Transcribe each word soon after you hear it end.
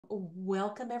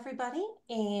Welcome everybody,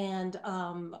 and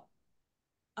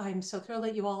I'm so thrilled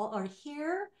that you all are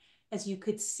here. As you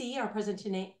could see, our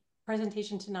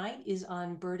presentation tonight is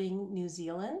on birding New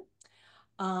Zealand.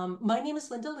 My name is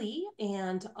Linda Lee,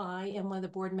 and I am one of the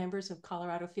board members of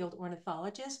Colorado Field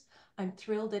Ornithologists. I'm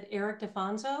thrilled that Eric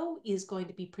DeFonso is going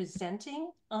to be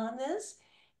presenting on this,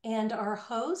 and our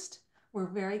host, we're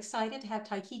very excited to have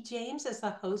Taiki James as the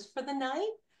host for the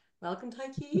night. Welcome,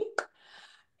 Taiki.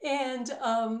 And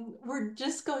we're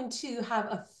just going to have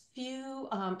a few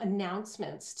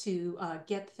announcements to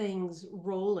get things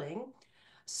rolling.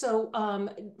 So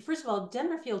first of all,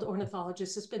 Denver Field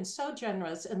Ornithologist has been so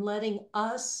generous in letting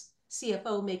us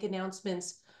CFO make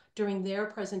announcements during their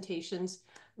presentations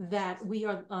that we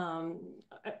are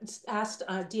asked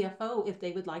DFO if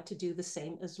they would like to do the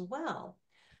same as well.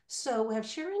 So we have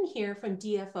Sharon here from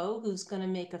DFO who's going to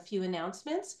make a few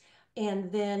announcements.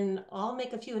 And then I'll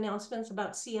make a few announcements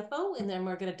about CFO, and then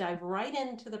we're going to dive right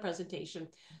into the presentation.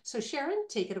 So Sharon,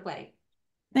 take it away.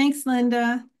 Thanks,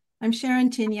 Linda. I'm Sharon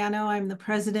Tignano. I'm the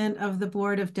president of the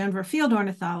board of Denver Field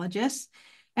Ornithologists.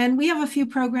 And we have a few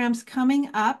programs coming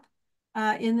up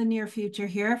in the near future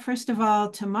here. First of all,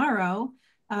 tomorrow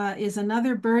is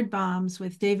another Bird Bombs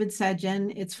with David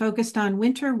Sedgen. It's focused on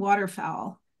winter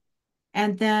waterfowl.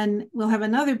 And then we'll have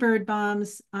another Bird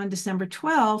Bombs on December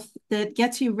 12th that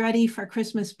gets you ready for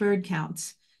Christmas bird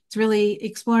counts. It's really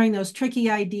exploring those tricky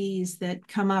IDs that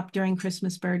come up during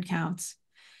Christmas bird counts.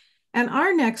 And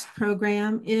our next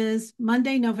program is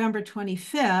Monday, November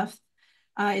 25th.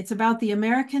 It's about the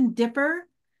American Dipper,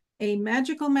 a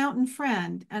magical mountain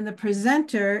friend. And the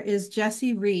presenter is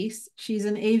Jessie Reese. She's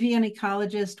an avian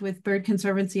ecologist with Bird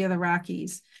Conservancy of the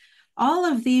Rockies. All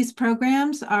of these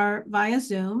programs are via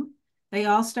Zoom. They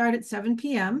all start at 7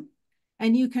 p.m.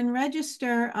 And you can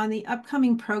register on the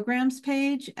upcoming programs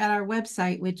page at our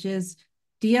website, which is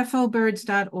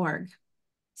dfobirds.org.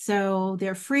 So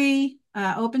they're free,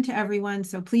 open to everyone.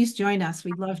 So please join us.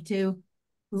 We'd love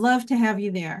to have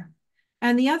you there.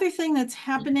 And the other thing that's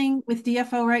happening with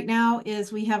DFO right now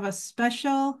is we have a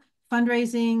special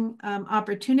fundraising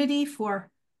opportunity for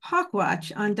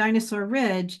Hawkwatch on Dinosaur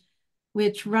Ridge,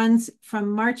 which runs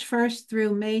from March 1st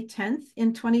through May 10th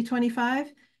in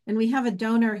 2025. And we have a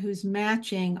donor who's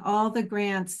matching all the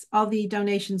grants, all the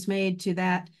donations made to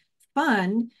that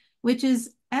fund, which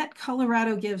is at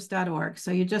coloradogives.org.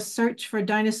 So you just search for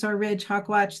Dinosaur Ridge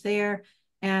Hawkwatch there,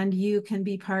 and you can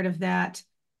be part of that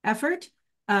effort.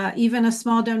 Even a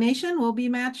small donation will be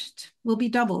matched, will be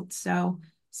doubled. So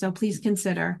please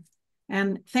consider.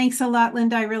 And thanks a lot,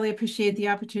 Linda. I really appreciate the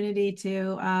opportunity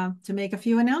to make a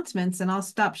few announcements, and I'll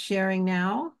stop sharing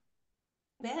now.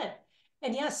 Bet.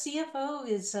 And yeah, CFO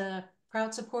is a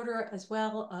proud supporter as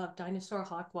well of Dinosaur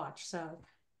Hawkwatch. So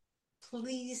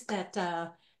pleased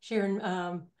that Sharon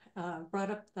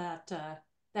brought up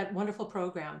that wonderful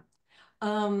program.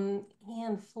 And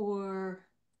for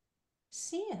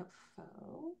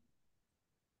CFO,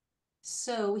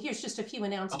 so here's just a few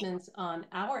announcements on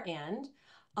our end.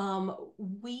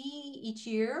 We each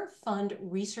year fund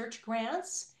research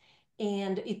grants,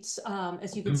 and it's,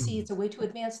 as you can see, it's a way to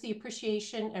advance the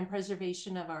appreciation and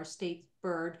preservation of our state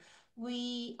bird.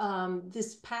 We,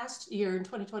 this past year in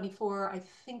 2024, I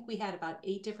think we had about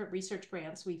 8 different research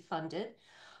grants we funded.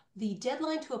 The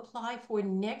deadline to apply for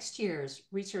next year's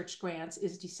research grants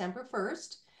is December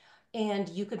 1st, and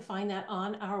you can find that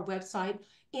on our website.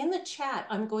 In the chat,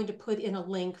 I'm going to put in a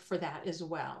link for that as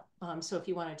well. So if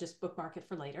you want to just bookmark it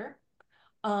for later.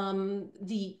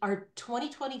 Our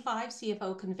 2025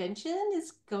 CFO convention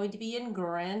is going to be in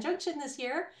Grand Junction this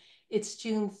year. It's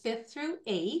June 5th through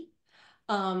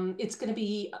 8th. It's going to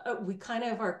be, we kind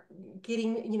of are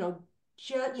getting,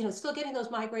 still getting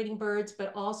those migrating birds,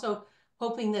 but also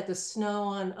hoping that the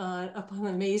snow up on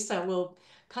the mesa will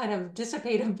kind of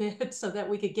dissipate a bit so that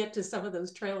we could get to some of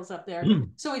those trails up there.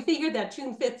 So we figured that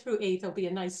June 5th through 8th will be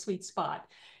a nice sweet spot.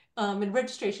 And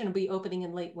registration will be opening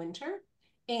in late winter.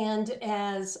 And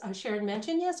as Sharon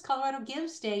mentioned, yes, Colorado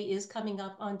Gives Day is coming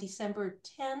up on December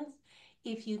 10th.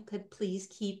 If you could please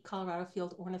keep Colorado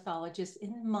Field Ornithologists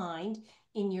in mind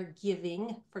in your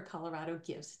giving for Colorado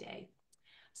Gives Day.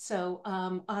 So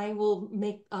I will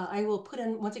put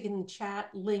in, once again, in the chat,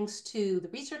 links to the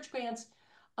research grants,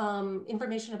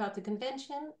 information about the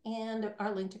convention, and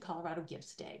our link to Colorado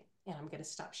Gives Day. And I'm going to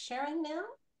stop sharing now.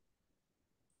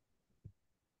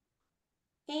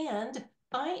 And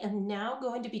I am now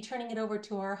going to be turning it over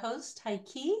to our host,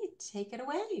 Taiki. Take it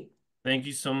away. Thank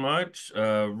you so much.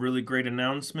 Really great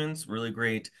announcements, really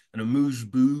great an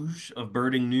amuse-bouche of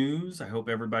birding news. I hope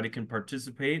everybody can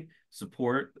participate,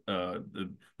 support the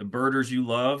birders you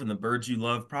love and the birds you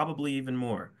love, probably even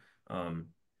more.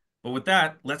 But with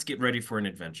that, let's get ready for an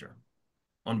adventure.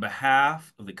 On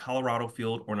behalf of the Colorado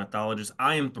Field Ornithologists,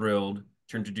 I am thrilled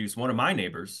to introduce one of my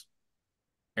neighbors,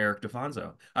 Eric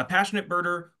DeFonso, a passionate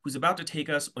birder who's about to take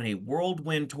us on a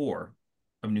whirlwind tour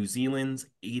of New Zealand's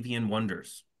avian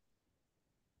wonders.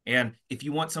 And if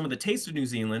you want some of the taste of New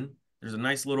Zealand, there's a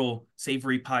nice little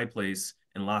savory pie place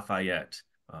in Lafayette.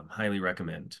 Highly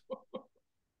recommend.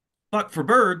 But for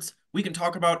birds, we can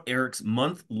talk about Eric's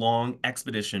month-long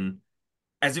expedition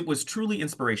as it was truly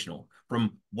inspirational,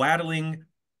 from waddling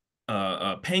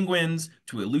penguins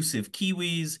to elusive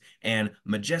kiwis and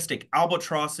majestic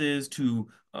albatrosses to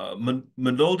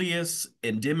melodious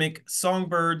endemic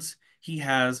songbirds. He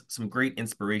has some great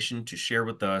inspiration to share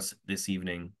with us this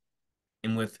evening.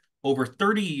 And with over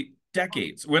 30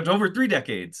 decades, with over 3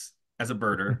 decades as a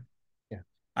birder, Yeah.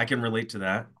 I can relate to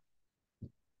that.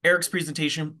 Eric's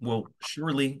presentation will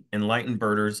surely enlighten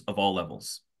birders of all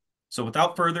levels. So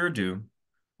without further ado,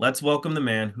 let's welcome the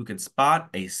man who can spot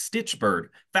a stitchbird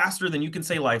faster than you can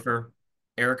say lifer,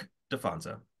 Eric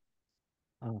DeFonso.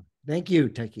 Oh, thank you,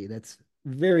 Techie. That's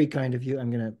very kind of you. I'm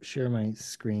going to share my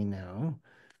screen now.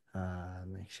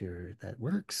 Make sure that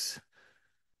works.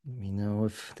 Let me know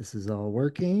if this is all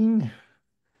working.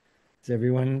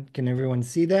 Can everyone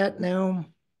see that now?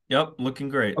 Yep, looking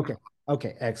great. Okay.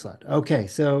 Okay, excellent. Okay,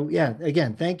 so yeah,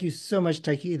 again, thank you so much,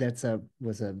 Taiki.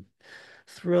 Was a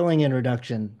thrilling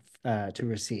introduction to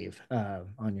receive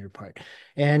on your part.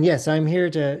 And yes, I'm here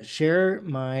to share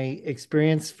my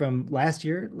experience from last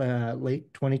year,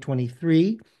 late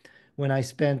 2023, when I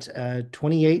spent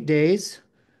 28 days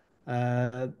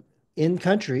in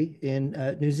country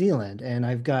in New Zealand. And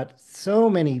I've got so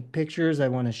many pictures I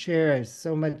want to share. I have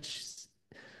so much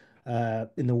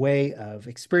in the way of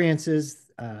experiences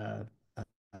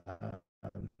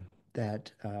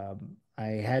that I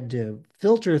had to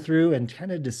filter through and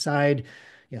kind of decide,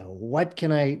 what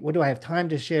do I have time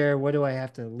to share? What do I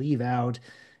have to leave out?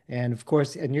 And of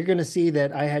course, and you're going to see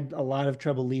that I had a lot of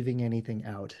trouble leaving anything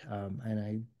out. And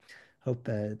I hope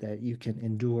that you can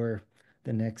endure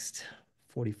the next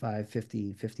 45,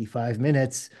 50, 55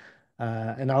 minutes.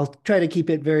 And I'll try to keep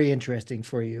it very interesting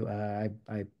for you. I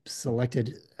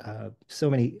selected so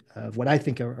many of what I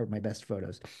think are my best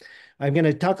photos. I'm going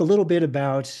to talk a little bit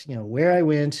about, where I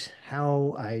went,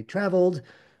 how I traveled,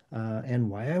 and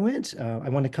why I went. I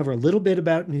want to cover a little bit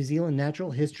about New Zealand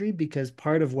natural history because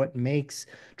part of what makes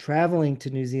traveling to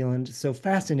New Zealand so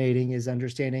fascinating is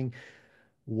understanding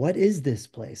what is this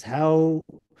place? How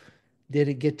did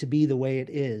it get to be the way it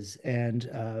is? And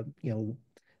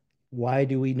why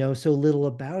do we know so little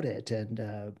about it?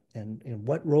 And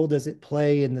what role does it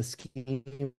play in the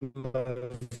scheme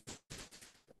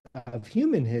of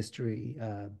human history?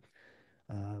 Uh,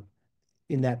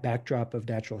 in that backdrop of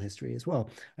natural history as well.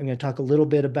 I'm going to talk a little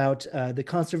bit about the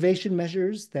conservation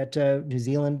measures that New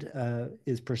Zealand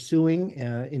is pursuing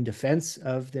in defense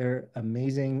of their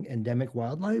amazing endemic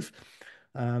wildlife.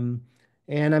 And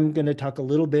I'm going to talk a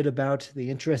little bit about the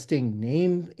interesting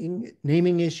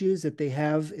naming issues that they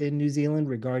have in New Zealand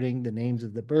regarding the names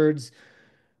of the birds,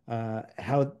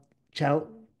 how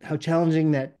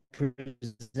challenging that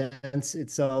presents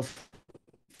itself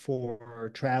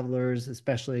for travelers,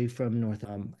 especially from North.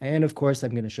 And of course, I'm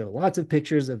going to show lots of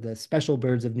pictures of the special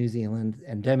birds of New Zealand,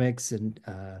 endemics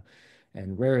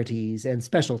and rarities and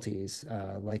specialties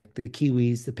like the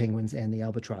kiwis, the penguins, and the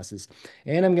albatrosses.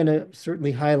 And I'm going to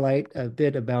certainly highlight a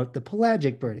bit about the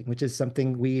pelagic birding, which is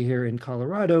something we here in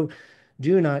Colorado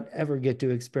do not ever get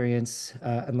to experience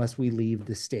unless we leave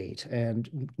the state.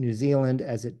 And New Zealand,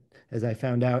 as I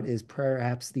found out, is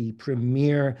perhaps the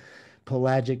premier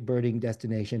pelagic birding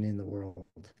destination in the world.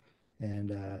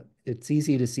 And it's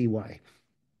easy to see why.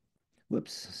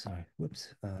 Whoops, sorry,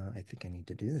 whoops. I think I need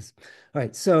to do this. All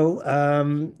right,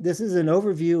 so this is an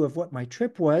overview of what my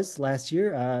trip was last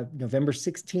year, November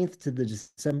 16th to the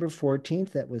December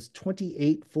 14th. That was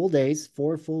 28 full days,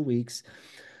 4 full weeks.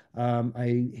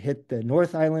 I hit the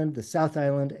North Island, the South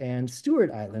Island, and Stewart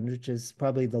Island, which is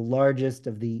probably the largest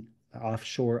of the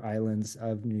offshore islands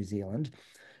of New Zealand.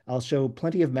 I'll show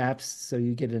plenty of maps so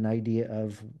you get an idea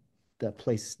of the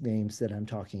place names that I'm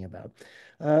talking about.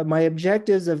 My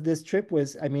objectives of this trip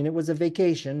was, it was a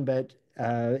vacation, but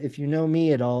if you know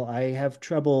me at all, I have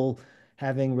trouble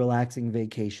having relaxing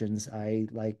vacations. I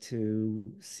like to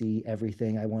see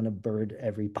everything. I want to bird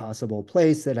every possible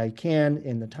place that I can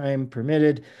in the time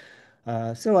permitted.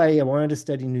 So I wanted to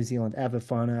study New Zealand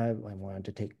avifauna. I wanted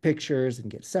to take pictures and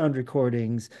get sound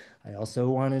recordings. I also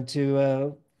wanted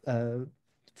to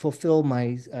fulfill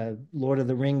my Lord of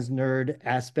the Rings nerd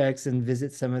aspects and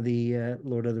visit some of the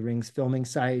Lord of the Rings filming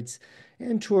sites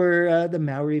and tour the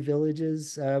Maori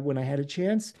villages when I had a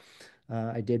chance.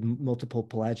 I did multiple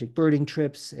pelagic birding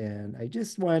trips, and I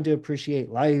just wanted to appreciate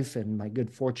life and my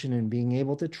good fortune in being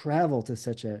able to travel to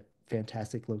such a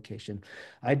fantastic location.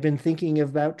 I'd been thinking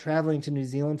about traveling to New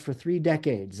Zealand for 3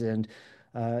 decades, and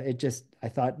I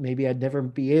thought maybe I'd never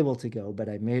be able to go, but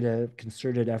I made a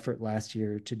concerted effort last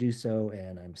year to do so,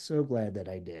 and I'm so glad that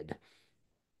I did.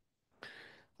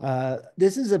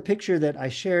 This is a picture that I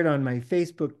shared on my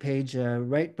Facebook page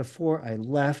right before I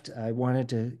left. I wanted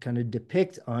to kind of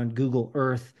depict on Google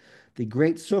Earth the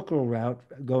Great Circle Route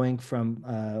going from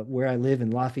where I live in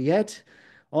Lafayette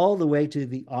all the way to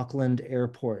the Auckland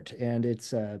Airport. And it's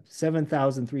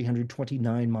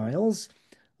 7,329 miles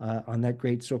on that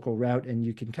Great Circle Route. And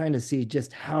you can kind of see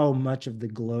just how much of the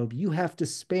globe you have to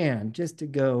span just to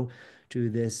go to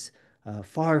this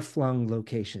far-flung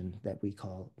location that we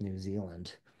call New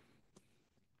Zealand.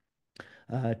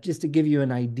 Just to give you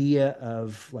an idea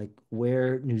of like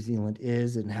where New Zealand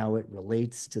is and how it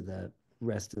relates to the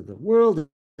rest of the world,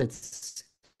 it's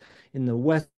in the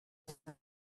western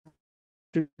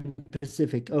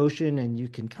Pacific Ocean, and you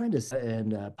can kind of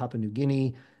and Papua New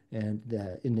Guinea and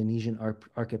the Indonesian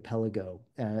archipelago.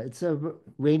 It's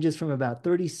ranges from about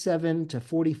 37 to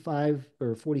 45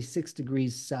 or 46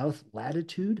 degrees south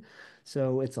latitude.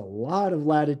 So it's a lot of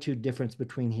latitude difference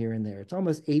between here and there. It's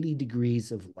almost 80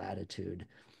 degrees of latitude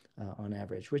on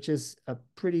average, which is a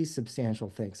pretty substantial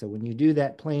thing. So when you do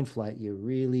that plane flight, you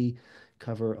really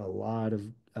cover a lot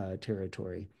of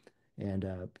territory.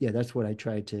 And yeah, that's what I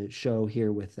tried to show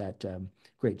here with that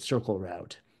Great Circle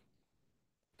Route.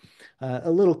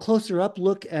 A little closer up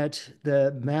look at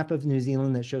the map of New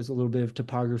Zealand that shows a little bit of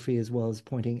topography as well as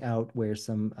pointing out where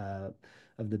some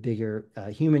of the bigger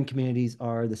human communities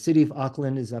are. The city of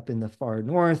Auckland is up in the far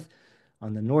north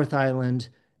on the North Island,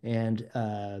 and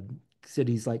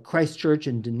cities like Christchurch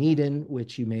and Dunedin,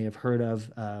 which you may have heard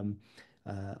of,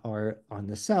 are on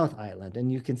the South Island.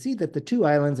 And you can see that the two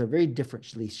islands are very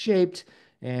differently shaped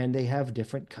and they have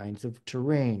different kinds of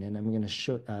terrain. And I'm going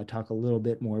to talk a little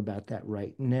bit more about that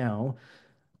right now.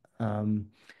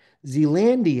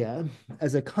 Zealandia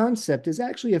as a concept is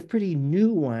actually a pretty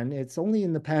new one. It's only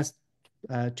in the past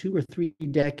 2 or 3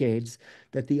 decades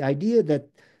that the idea that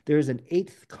there's an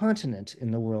eighth continent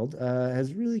in the world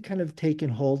has really kind of taken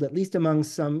hold, at least among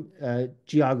some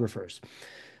geographers.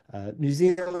 New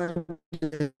Zealand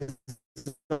is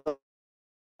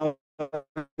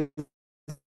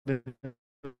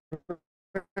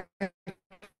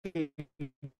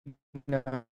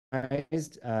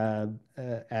recognized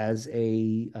as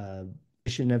a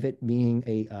mission of it being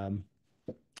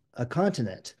a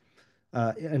continent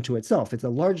unto itself. It's a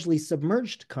largely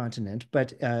submerged continent,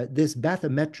 but this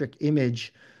bathymetric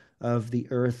image of the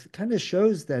Earth kind of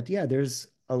shows that, yeah, there's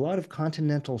a lot of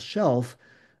continental shelf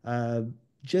uh,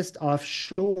 just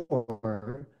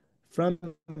offshore from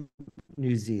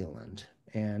New Zealand.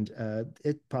 And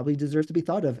it probably deserves to be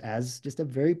thought of as just a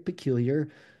very peculiar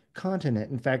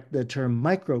continent. In fact, the term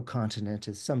microcontinent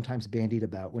is sometimes bandied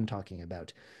about when talking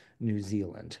about New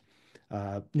Zealand.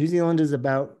 New Zealand is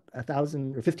about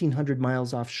 1,000 or 1,500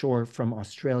 miles offshore from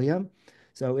Australia.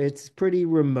 So it's pretty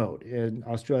remote. And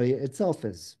Australia itself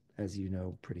is, as you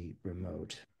know, pretty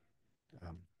remote.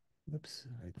 Um, Whoops,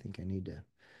 I think I need to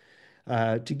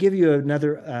give you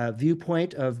another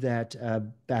viewpoint of that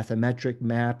bathymetric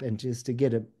map and just to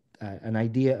get an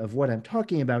idea of what I'm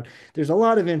talking about. There's a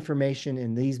lot of information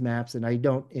in these maps, and I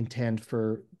don't intend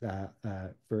for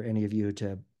any of you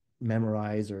to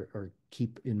memorize or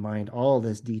keep in mind all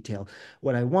this detail.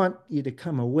 What I want you to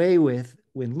come away with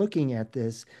when looking at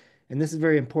this, and this is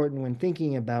very important when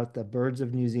thinking about the birds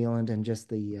of New Zealand and just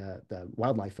the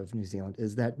wildlife of New Zealand,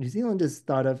 is that New Zealand is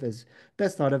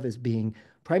best thought of as being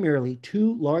primarily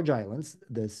two large islands,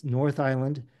 this North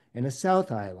Island and a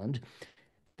South Island,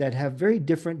 that have very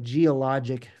different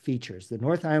geologic features. The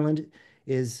North Island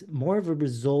is more of a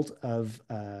result of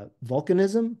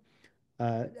volcanism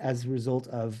as a result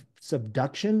of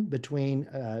subduction between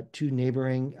two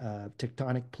neighboring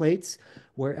tectonic plates,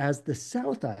 whereas the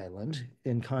South Island,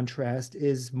 in contrast,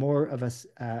 is more of a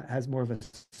has more of a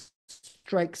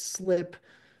strike slip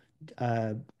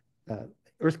uh, uh,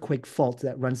 earthquake fault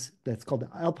that's called the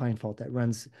Alpine fault that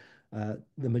runs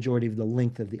the majority of the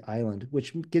length of the island,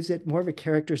 which gives it more of a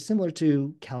character similar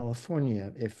to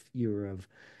California if you're of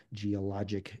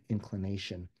geologic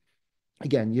inclination.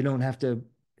 Again, you don't have to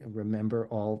remember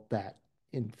all that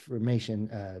information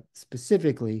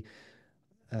specifically,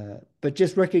 but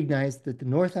just recognize that the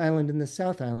North Island and the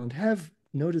South Island have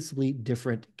noticeably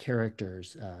different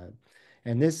characters.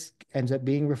 And this ends up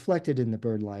being reflected in the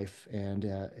bird life and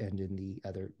in the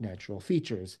other natural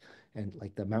features and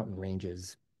like the mountain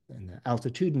ranges and the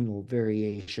altitudinal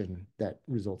variation that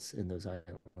results in those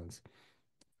islands.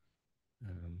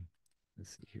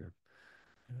 Let's see here.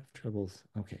 I have troubles.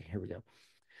 Okay, here we go.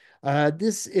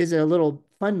 This is a little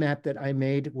fun map that I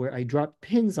made where I dropped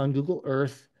pins on Google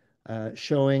Earth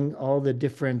showing all the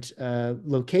different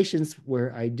locations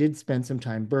where I did spend some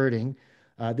time birding.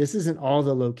 This isn't all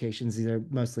the locations. These are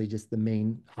mostly just the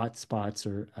main hot spots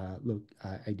or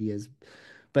ideas.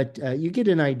 But you get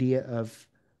an idea of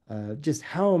just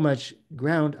how much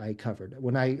ground I covered.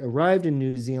 When I arrived in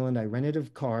New Zealand, I rented a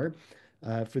car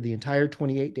for the entire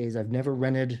 28 days. I've never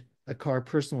rented a car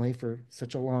personally for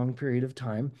such a long period of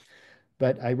time,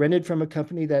 but I rented from a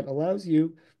company that allows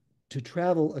you to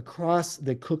travel across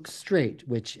the Cook Strait,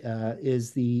 which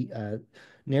is the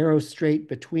narrow strait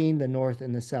between the North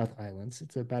and the South Islands.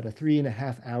 It's about a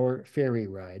 3.5 hour ferry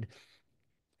ride.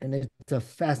 And it's a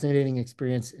fascinating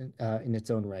experience in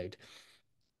its own right.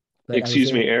 But I was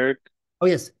Excuse me, able, Eric. oh,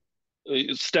 yes.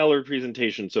 Stellar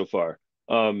presentation so far.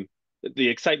 The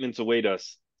excitements await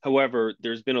us. However,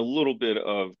 there's been a little bit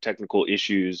of technical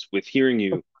issues with hearing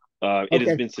you. It has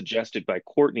Okay. been suggested by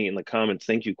Courtney in the comments.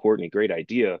 Thank you, Courtney. Great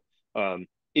idea.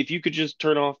 If you could just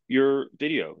turn off your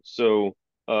video so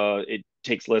it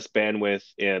takes less bandwidth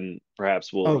and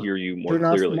perhaps we'll Oh, hear you more turn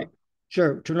off, clearly.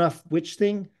 sure. Turn off which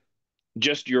thing?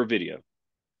 Just your video.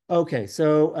 Okay.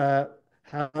 So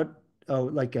how, oh,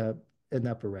 like in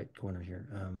the upper right corner here.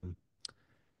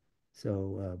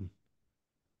 So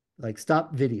like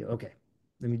stop video. Okay.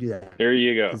 Let me do that. There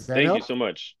you go. Does that Thank you help? so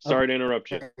much. Okay. Sorry to interrupt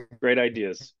you. Great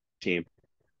ideas, team.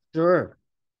 Sure.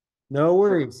 No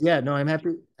worries. Yeah, no, I'm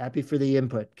happy for the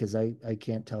input because I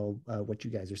can't tell what you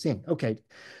guys are seeing. Okay,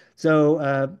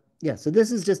 so yeah, so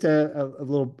this is just a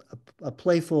little a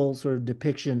playful sort of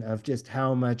depiction of just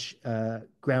how much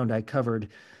ground I covered,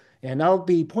 and I'll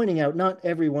be pointing out not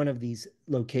every one of these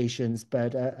locations,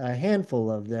 but a handful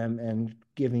of them, and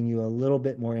giving you a little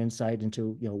bit more insight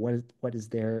into what is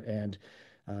there and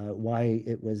why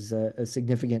it was a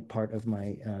significant part of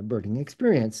my birding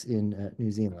experience in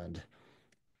New Zealand.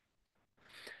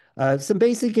 Some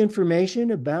basic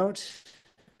information about,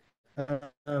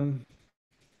 um,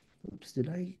 oops, did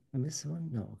I miss one?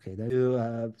 No, okay,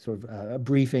 that sort of a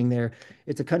briefing there.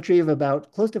 It's a country of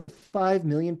about close to 5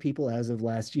 million people as of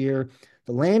last year.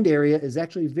 The land area is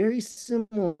actually very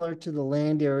similar to the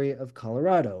land area of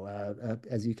Colorado.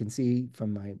 As you can see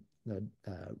from my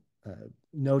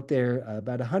note there,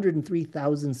 about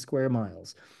 103,000 square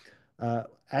miles.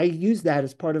 I used that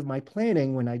as part of my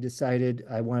planning when I decided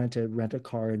I wanted to rent a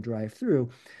car and drive through.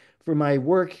 For my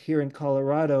work here in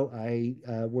Colorado, I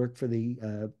work for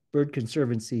the Bird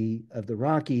Conservancy of the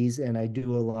Rockies, and I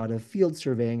do a lot of field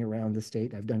surveying around the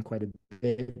state. I've done quite a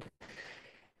bit.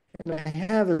 And I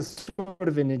have a sort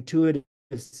of an intuitive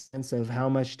sense of how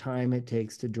much time it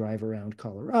takes to drive around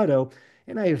Colorado.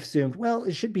 And I assumed, well,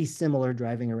 it should be similar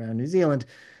driving around New Zealand.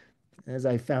 As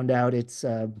I found out, it's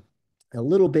a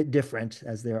little bit different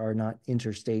as there are not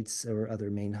interstates or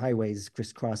other main highways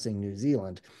crisscrossing New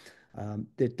Zealand.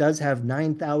 It does have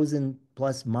 9,000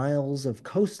 plus miles of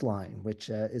coastline, which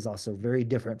is also very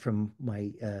different from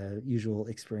my usual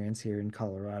experience here in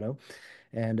Colorado.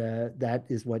 And that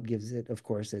is what gives it, of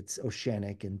course, its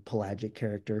oceanic and pelagic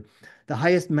character. The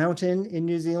highest mountain in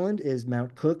New Zealand is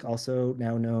Mount Cook, also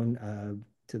now known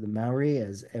to the Maori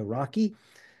as Eraki,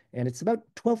 and it's about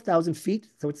 12,000 feet.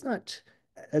 So it's not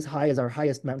as high as our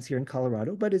highest mountains here in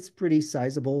Colorado, but it's pretty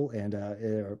sizable, and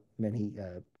there are many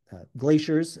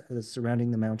glaciers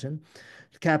surrounding the mountain.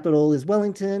 The capital is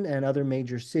Wellington, and other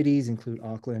major cities include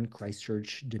Auckland,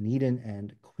 Christchurch, Dunedin,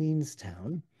 and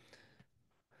Queenstown.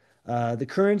 The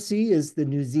currency is the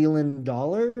New Zealand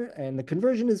dollar, and the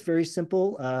conversion is very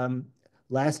simple.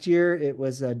 Last year, it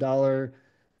was a dollar,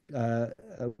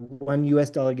 one US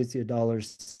dollar gets you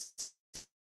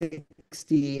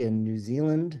 $1.60 in New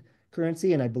Zealand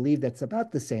currency, and I believe that's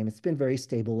about the same. It's been very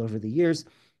stable over the years.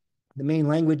 The main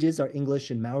languages are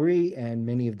English and Maori, and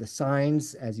many of the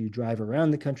signs as you drive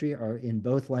around the country are in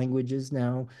both languages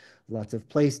now. Lots of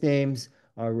place names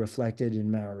are reflected in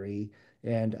Maori.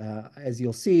 And as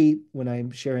you'll see, when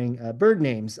I'm sharing bird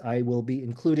names, I will be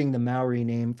including the Maori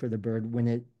name for the bird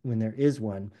when there is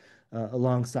one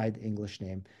alongside the English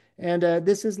name. And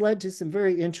this has led to some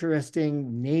very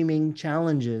interesting naming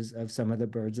challenges of some of the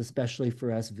birds, especially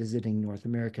for us visiting North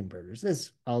American birders.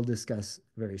 This I'll discuss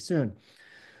very soon.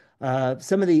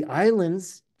 Some of the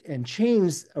islands and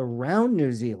chains around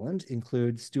New Zealand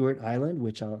include Stewart Island,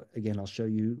 which I'll show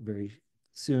you very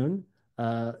soon.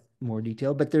 more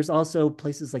detail, but there's also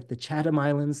places like the Chatham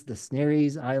Islands, the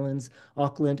Snares Islands,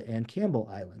 Auckland, and Campbell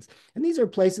Islands. And these are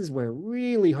places where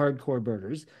really hardcore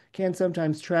birders can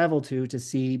sometimes travel to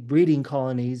see breeding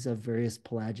colonies of various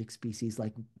pelagic species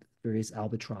like various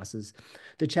albatrosses.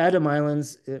 The Chatham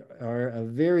Islands are a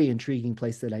very intriguing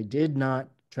place that I did not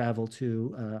travel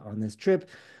to on this trip.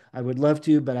 I would love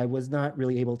to, but I was not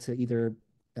really able to either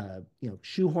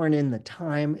shoehorn in the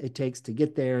time it takes to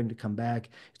get there and to come back.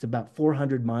 It's about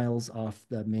 400 miles off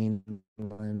the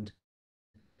mainland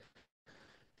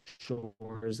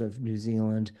shores of New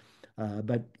Zealand,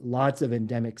 but lots of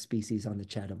endemic species on the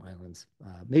Chatham Islands,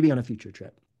 maybe on a future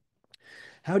trip.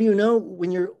 How do you know when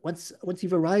you're once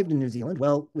you've arrived in New Zealand?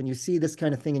 Well, when you see this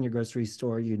kind of thing in your grocery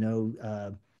store, you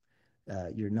know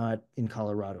you're not in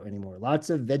Colorado anymore. Lots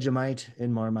of Vegemite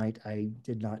and Marmite. I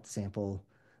did not sample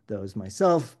those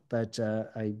myself, but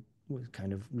I was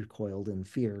kind of recoiled in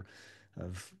fear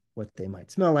of what they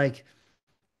might smell like.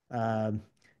 Um,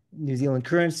 New Zealand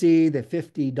currency, the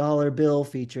 $50 bill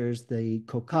features the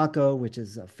kokako, which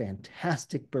is a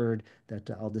fantastic bird that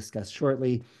I'll discuss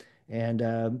shortly. And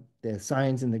the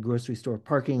signs in the grocery store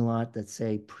parking lot that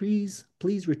say, please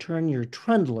return your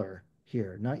trundler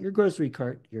here, not your grocery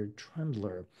cart, your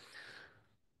trundler.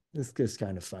 This is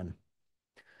kind of fun.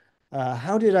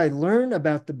 How did I learn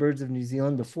about the birds of New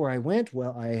Zealand before I went?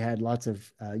 Well, I had lots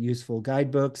of useful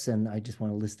guidebooks, and I just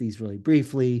want to list these really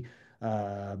briefly.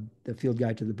 The Field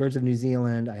Guide to the Birds of New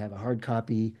Zealand. I have a hard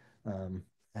copy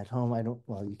at home.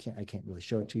 I can't really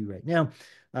show it to you right now.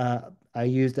 I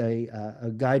used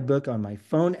a guidebook on my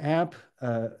phone app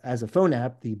as a phone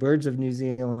app, the Birds of New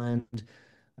Zealand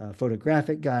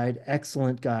photographic guide,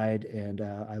 excellent guide, and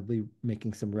I'll be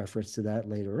making some reference to that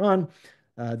later on.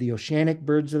 The oceanic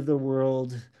birds of the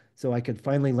world, so I could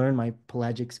finally learn my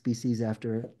pelagic species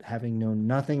after having known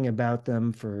nothing about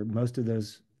them for most of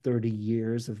those 30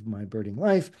 years of my birding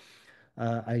life.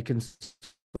 I consulted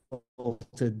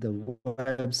the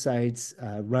websites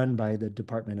run by the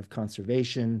Department of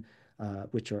Conservation,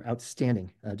 which are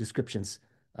outstanding descriptions.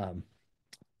 Um,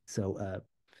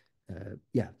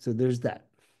 yeah, so there's that.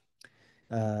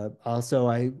 Also,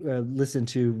 I listened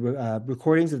to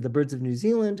recordings of the birds of New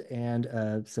Zealand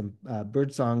and some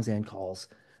bird songs and calls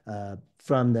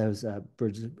from those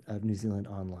Birds of New Zealand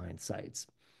online sites.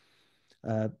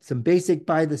 Some basic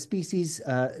by the species,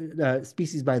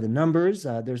 species by the numbers.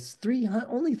 There's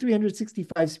only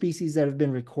 365 species that have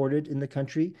been recorded in the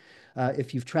country.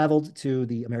 If you've traveled to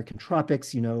the American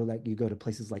tropics, you know that you go to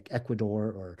places like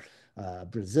Ecuador or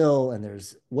Brazil, and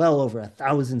there's well over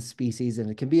 1,000 species, and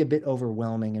it can be a bit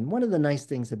overwhelming. And one of the nice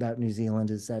things about New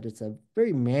Zealand is that it's a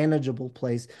very manageable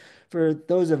place for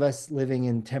those of us living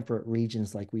in temperate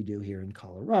regions like we do here in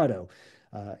Colorado.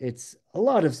 It's a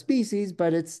lot of species,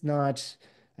 but it's not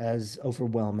as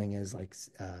overwhelming as like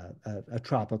a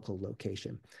tropical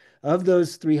location. Of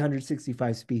those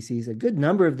 365 species, a good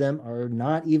number of them are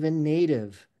not even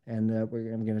native. And I'm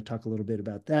going to talk a little bit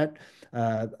about that.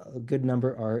 A good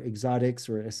number are exotics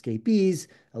or escapees.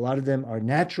 A lot of them are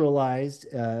naturalized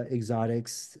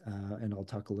exotics, and I'll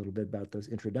talk a little bit about those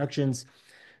introductions.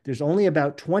 There's only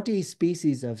about 20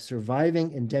 species of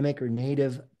surviving endemic or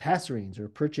native passerines or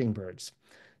perching birds.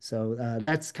 So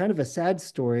that's kind of a sad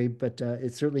story, but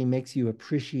it certainly makes you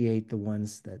appreciate the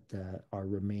ones that are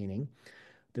remaining.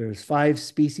 There's 5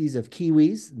 species of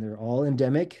kiwis, and they're all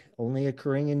endemic, only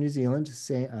occurring in New Zealand.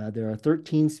 There are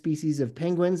 13 species of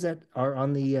penguins that are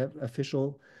on the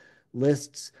official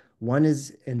lists. One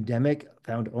is endemic,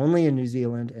 found only in New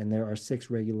Zealand, and there are 6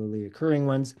 regularly occurring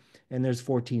ones. And there's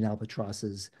 14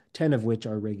 albatrosses, 10 of which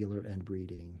are regular and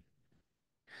breeding.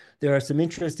 There are some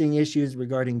interesting issues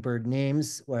regarding bird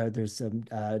names, where there's some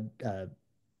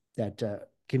that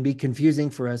can be confusing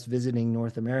for us visiting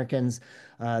North Americans.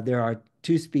 There are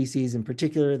 2 species in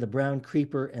particular, the brown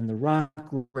creeper and the rock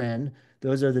wren.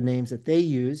 Those are the names that they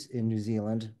use in New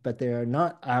Zealand, but they are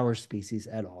not our species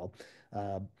at all.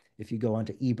 If you go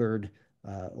onto eBird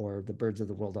or the Birds of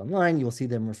the World online, you'll see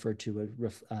them referred to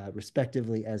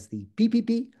respectively as the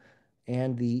PPP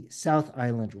and the South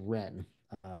Island wren.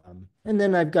 And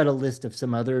then I've got a list of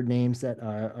some other names that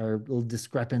are a little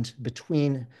discrepant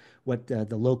between what the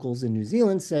locals in New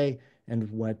Zealand say and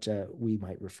what we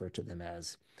might refer to them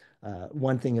as.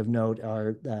 One thing of note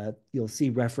are you'll see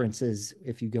references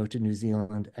if you go to New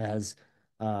Zealand as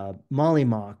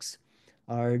mollymawks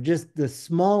are just the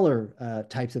smaller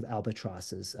types of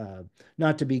albatrosses,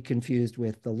 not to be confused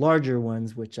with the larger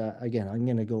ones, which again, I'm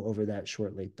going to go over that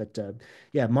shortly. But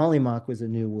yeah, mollymawk was a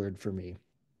new word for me.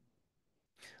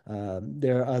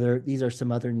 These are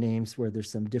some other names where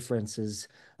there's some differences.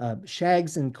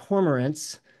 Shags and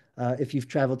cormorants If you've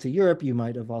traveled to Europe, you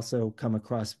might have also come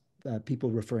across people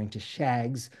referring to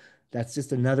shags. That's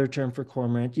just another term for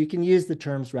cormorant. You can use the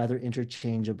terms rather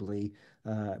interchangeably,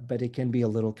 but it can be a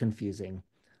little confusing.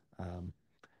 Um,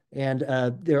 and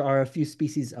there are a few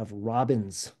species of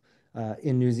robins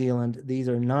in New Zealand. These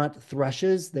are not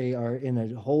thrushes. They are in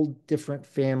a whole different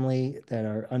family that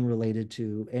are unrelated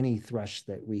to any thrush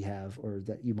that we have or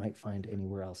that you might find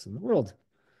anywhere else in the world.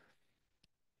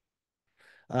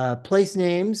 Place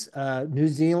names, New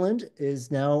Zealand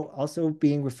is now also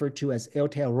being referred to as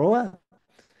Aotearoa,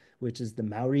 which is the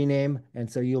Maori name. And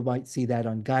so you might see that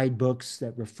on guidebooks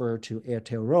that refer to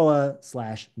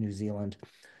Aotearoa/New Zealand.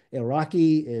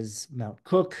 Iraqi is Mount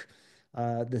Cook.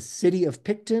 The city of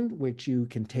Picton, which you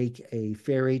can take a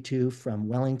ferry to from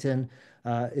Wellington,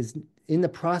 is in the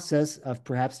process of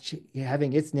perhaps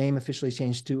having its name officially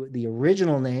changed to the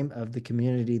original name of the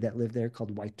community that lived there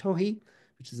called Waitohi,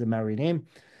 which is a Maori name.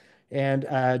 And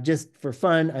just for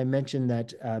fun, I mentioned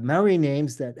that Maori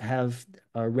names that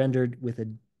are rendered with a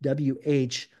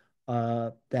WH,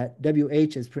 that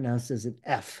WH is pronounced as an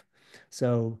F.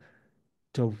 So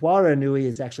Tawaranui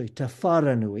is actually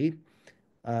Tafaranui.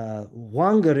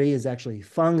 Wangari is actually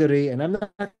Fangari, and I'm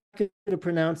not going to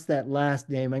pronounce that last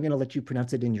name. I'm going to let you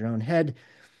pronounce it in your own head,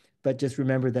 but just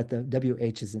remember that the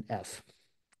WH is an F.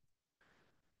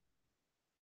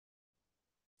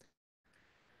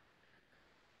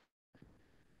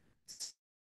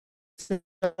 So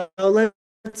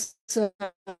let's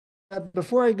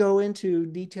before I go into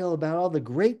detail about all the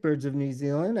great birds of New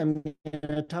Zealand, I'm going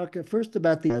to talk first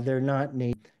about they're not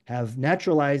native, have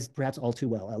naturalized perhaps all too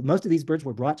well. Most of these birds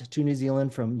were brought to New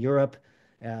Zealand from Europe,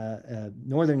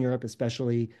 Northern Europe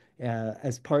especially,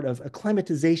 as part of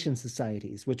acclimatization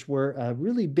societies, which were a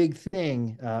really big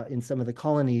thing in some of the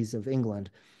colonies of England.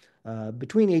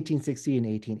 Between 1860 and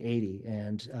 1880.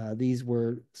 And these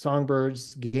were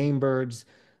songbirds, game birds,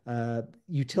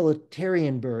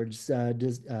 utilitarian birds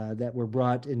that were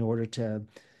brought in order to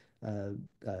uh,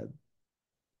 uh,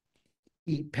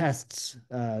 eat pests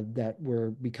that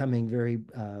were becoming very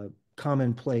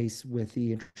commonplace with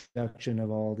the introduction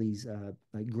of all these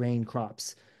like grain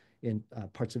crops in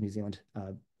parts of New Zealand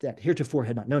that heretofore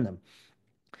had not known them.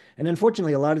 And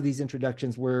unfortunately, a lot of these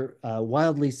introductions were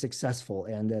wildly successful,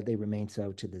 and they remain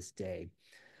so to this day.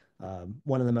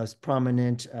 One of the most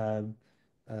prominent uh,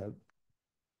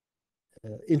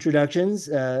 introductions,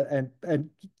 and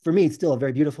for me, it's still a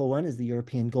very beautiful one, is the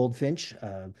European goldfinch.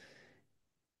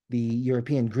 The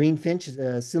European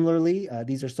greenfinch, similarly,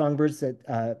 these are songbirds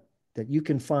that you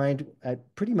can find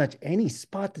at pretty much any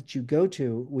spot that you go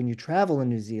to when you travel in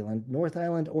New Zealand, North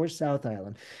Island or South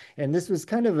Island. And this was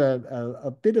kind of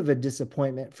a bit of a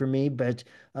disappointment for me, but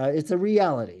it's a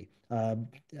reality. A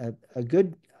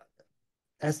good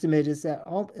estimate is that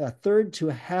a third to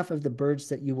a half of the birds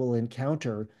that you will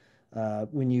encounter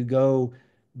when you go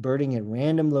birding at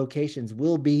random locations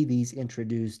will be these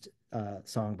introduced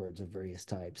songbirds of various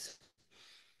types.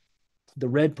 The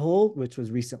redpoll, which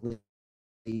was recently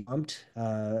bumped,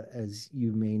 as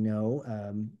you may know,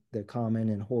 the common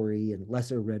and hoary and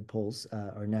lesser redpolls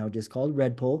are now just called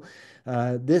redpoll.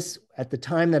 This, at the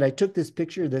time that I took this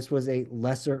picture, this was a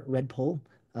lesser redpoll.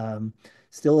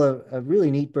 Still a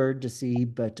really neat bird to see,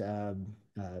 but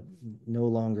no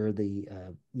longer the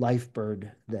life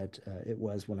bird that it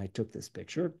was when I took this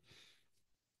picture.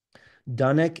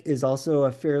 Dunnock is also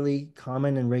a fairly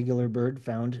common and regular bird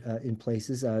found in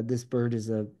places. This bird is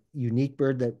a unique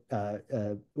bird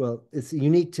that, well, it's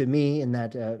unique to me in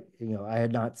that, I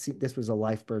had not seen, this was a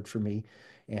life bird for me.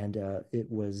 And it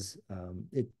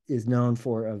is known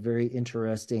for a very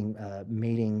interesting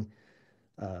mating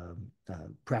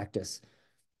practice.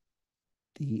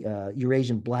 The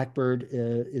Eurasian blackbird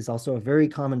is also a very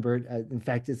common bird. In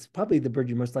fact, it's probably the bird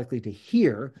you're most likely to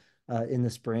hear in the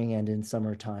spring and in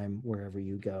summertime wherever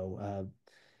you go.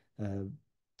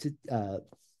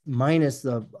 Minus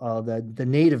the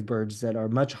native birds that are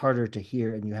much harder to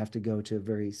hear, and you have to go to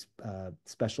very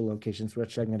special locations,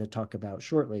 which I'm going to talk about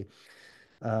shortly.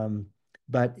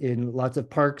 But in lots of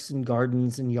parks and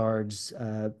gardens and yards,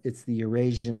 it's the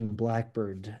Eurasian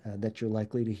blackbird that you're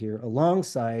likely to hear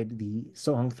alongside the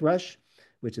song thrush,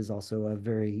 which is also a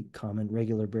very common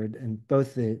regular bird. And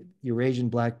both the Eurasian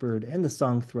blackbird and the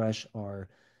song thrush are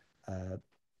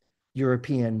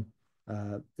European,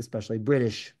 especially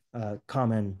British,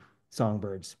 common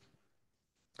songbirds.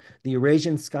 The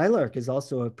Eurasian skylark is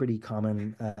also a pretty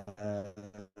common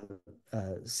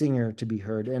singer to be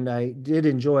heard, and I did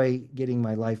enjoy getting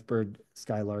my life bird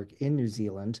skylark in New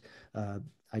Zealand.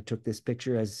 I took this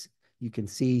picture, as you can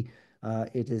see.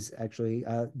 It is actually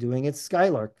doing its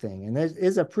skylark thing, and that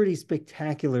is a pretty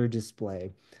spectacular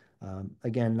display.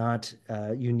 Again, not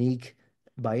unique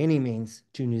by any means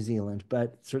to New Zealand,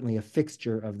 but certainly a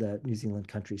fixture of the New Zealand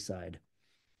countryside.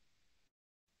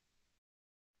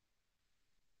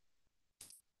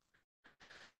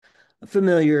 A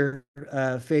familiar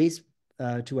face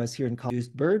to us here in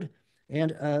Introduced bird,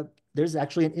 and there's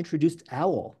actually an introduced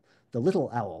owl, the little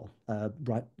owl,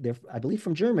 brought there, I believe,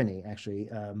 from Germany, actually.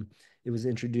 It was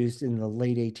introduced in the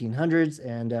late 1800s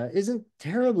and isn't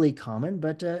terribly common,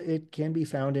 but it can be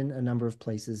found in a number of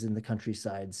places in the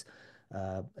countrysides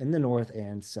in the North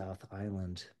and South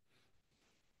Island.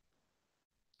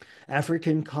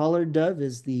 African collared dove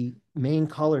is the main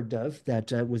collared dove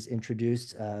that was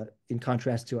introduced in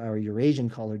contrast to our Eurasian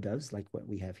collared doves, like what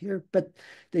we have here, but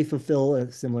they fulfill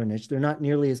a similar niche. They're not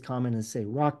nearly as common as, say,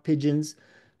 rock pigeons,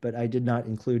 but I did not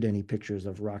include any pictures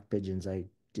of rock pigeons. I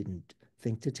didn't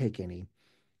think to take any.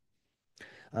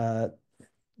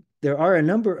 There are a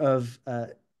number of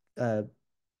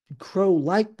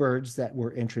crow-like birds that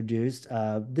were introduced.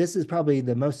 This is probably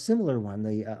the most similar one,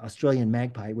 the Australian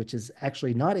magpie, which is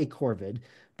actually not a corvid,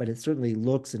 but it certainly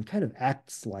looks and kind of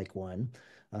acts like one.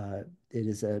 It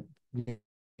is a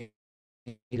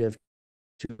native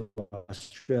to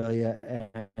Australia,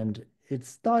 and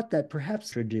it's thought that perhaps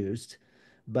introduced,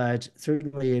 but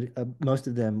certainly most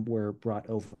of them were brought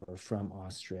over from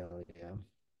Australia.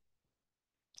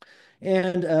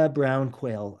 And brown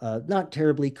quail, not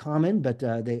terribly common, but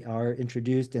they are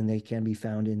introduced and they can be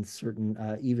found in certain,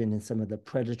 even in some of the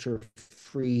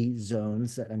predator-free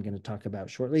zones that I'm going to talk about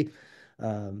shortly.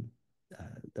 Um,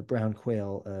 the brown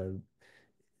quail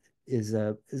is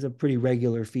a pretty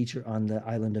regular feature on the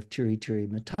island of Tiri Tiri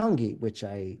Matangi, which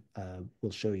I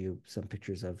will show you some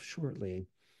pictures of shortly.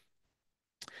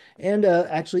 And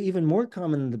actually, even more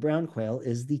common than the brown quail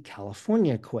is the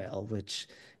California quail, which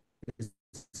is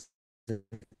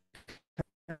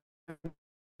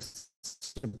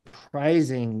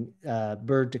surprising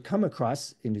bird to come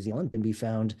across in New Zealand. Can be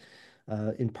found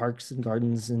in parks and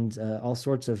gardens and all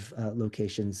sorts of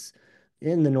locations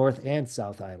in the North and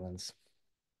South Islands.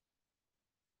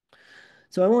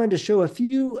 So I wanted to show a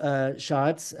few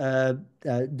shots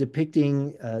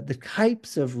depicting the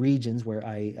types of regions where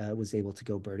I was able to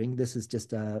go birding. This is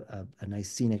just a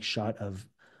nice scenic shot of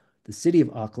the city of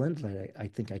Auckland. I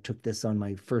think I took this on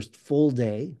my first full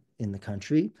day in the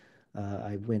country.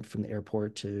 I went from the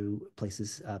airport to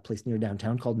a place near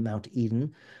downtown called Mount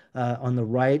Eden. On the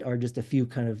right are just a few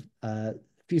kind of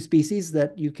few species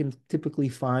that you can typically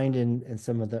find in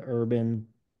some of the urban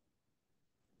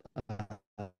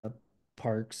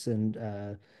parks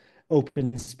and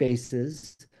open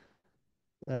spaces.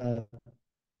 The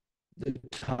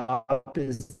top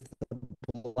is the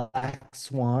black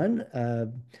swan.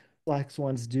 Black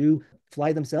swans do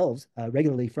fly themselves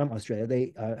regularly from Australia.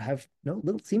 They have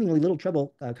seemingly little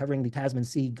trouble covering the Tasman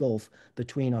Sea Gulf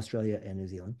between Australia and New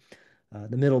Zealand.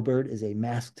 The middle bird is a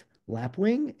masked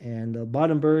lapwing, and the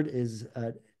bottom bird is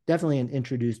definitely an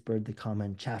introduced bird, the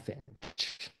common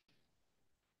chaffinch.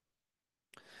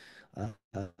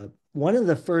 One of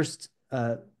the first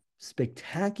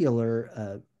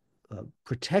spectacular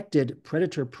protected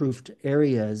predator-proofed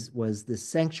areas was the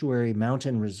Sanctuary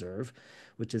Mountain Reserve,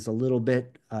 which is a little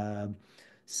bit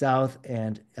south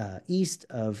and east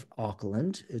of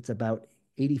Auckland. It's about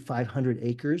 8,500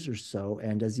 acres or so.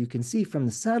 And as you can see from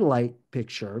the satellite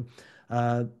picture,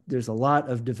 there's a lot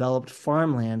of developed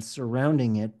farmland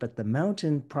surrounding it, but the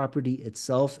mountain property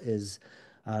itself is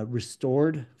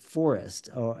restored forest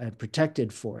and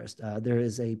protected forest. There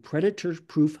is a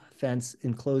predator-proof fence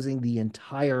enclosing the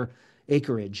entire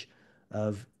acreage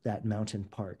of that mountain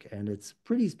park, and it's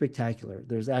pretty spectacular.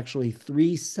 There's actually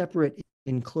 3 separate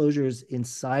enclosures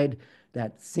inside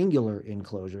that singular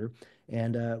enclosure,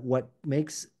 and what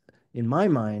makes, in my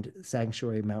mind,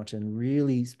 Sanctuary Mountain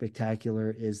really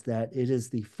spectacular is that it is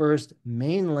the first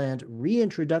mainland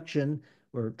reintroduction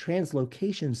or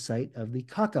translocation site of the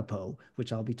kakapo,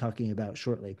 which I'll be talking about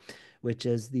shortly, which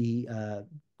is the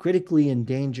critically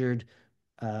endangered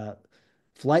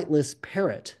flightless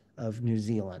parrot of New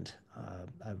Zealand,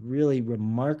 a really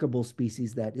remarkable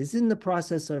species that is in the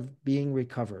process of being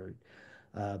recovered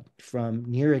from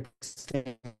near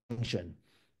extinction.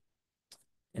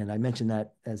 And I mentioned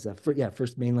that as a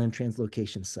first mainland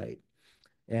translocation site.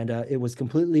 And it was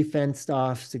completely fenced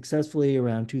off successfully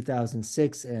around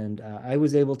 2006. And I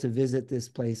was able to visit this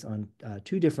place on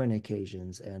 2 different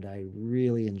occasions, and I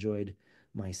really enjoyed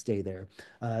my stay there.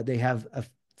 They have a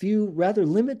few rather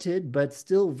limited, but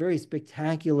still very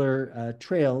spectacular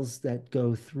trails that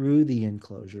go through the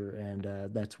enclosure.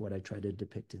 And that's what I try to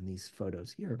depict in these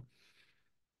photos here.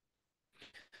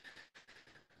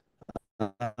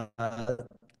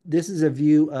 this is a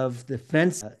view of the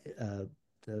fence,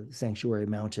 the Sanctuary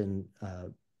Mountain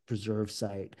preserve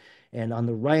site. And on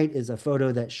the right is a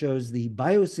photo that shows the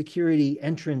biosecurity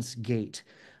entrance gate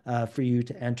for you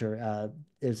to enter.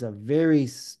 There's a very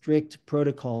strict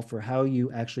protocol for how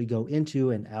you actually go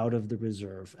into and out of the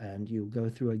reserve. And you go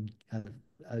through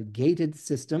a gated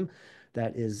system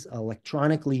that is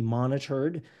electronically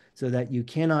monitored so that you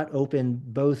cannot open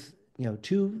both,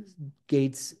 two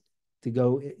gates to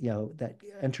go, that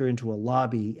enter into a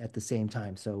lobby at the same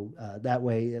time. So that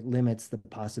way it limits the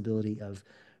possibility of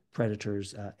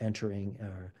predators entering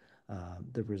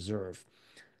the reserve.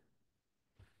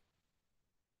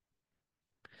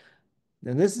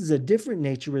 And this is a different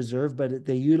nature reserve, but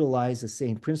they utilize the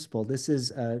same principle. This is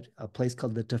a place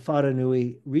called the Te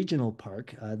Whanganui Regional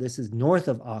Park. This is north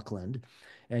of Auckland,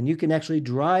 and you can actually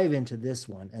drive into this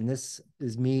one. And this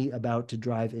is me about to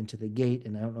drive into the gate.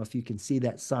 And I don't know if you can see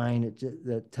that sign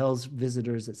that tells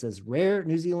visitors, it says, "Rare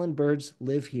New Zealand birds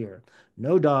live here.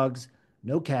 No dogs,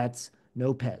 no cats,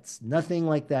 no pets. Nothing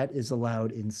like that is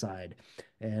allowed inside."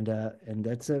 And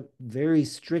that's a very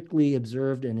strictly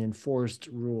observed and enforced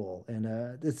rule. And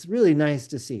it's really nice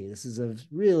to see. This is a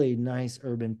really nice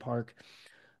urban park.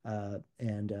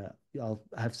 And I'll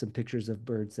have some pictures of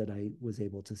birds that I was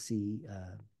able to see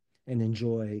and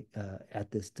enjoy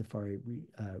at this Tafari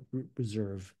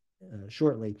Reserve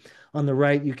shortly. On the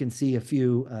right, you can see a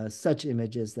few such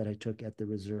images that I took at the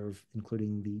reserve,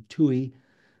 including the tui,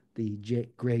 the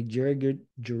gray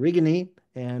gerigini,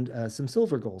 and some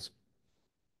silver gulls.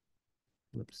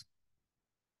 Whoops.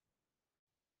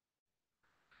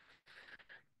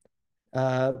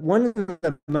 One of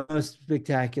the most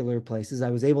spectacular places I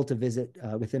was able to visit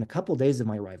within a couple days of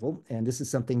my arrival, and this is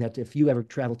something that if you ever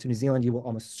travel to New Zealand, you will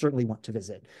almost certainly want to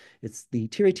visit. It's the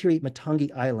Tiritiri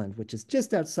Matangi Island, which is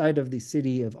just outside of the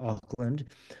city of Auckland.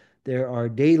 There are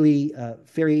daily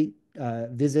ferry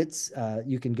visits.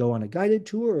 You can go on a guided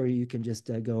tour, or you can just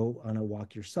go on a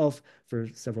walk yourself for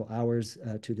several hours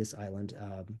to this island.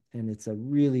 And it's a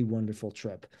really wonderful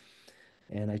trip.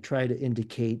 And I try to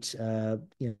indicate,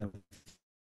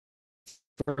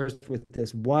 first with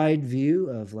this wide view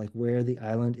of like where the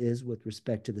island is with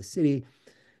respect to the city.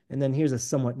 And then here's a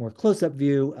somewhat more close-up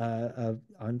view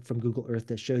from Google Earth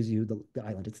that shows you the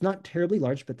island. It's not terribly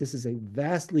large, but this is a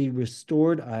vastly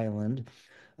restored island.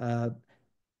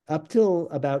 Up till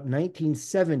about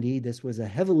 1970, this was a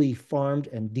heavily farmed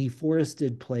and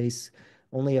deforested place.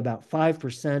 Only about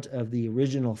 5% of the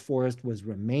original forest was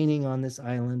remaining on this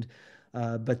island,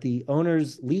 but the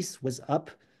owner's lease was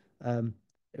up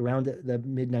around the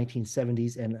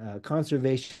mid-1970s, and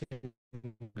conservation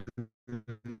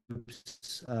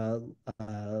groups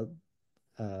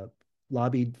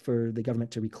lobbied for the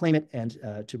government to reclaim it and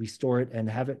to restore it and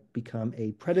have it become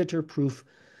a predator-proof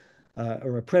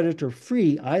or a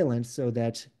predator-free island so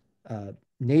that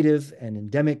native and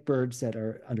endemic birds that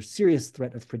are under serious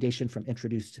threat of predation from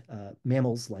introduced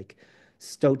mammals like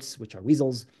stoats, which are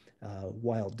weasels,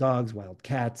 wild dogs, wild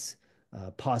cats,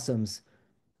 possums,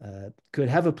 could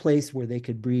have a place where they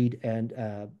could breed and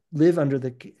live under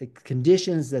the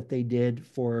conditions that they did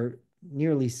for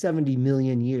nearly 70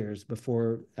 million years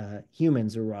before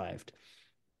humans arrived.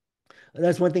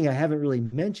 That's one thing I haven't really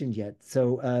mentioned yet.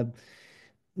 So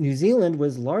New Zealand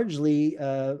was largely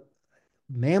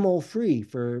mammal-free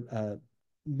for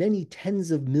many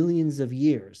tens of millions of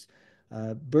years.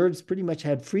 Birds pretty much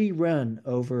had free run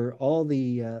over all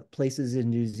the places in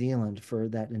New Zealand for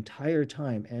that entire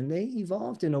time, and they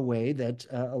evolved in a way that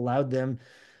allowed them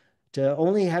to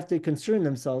only have to concern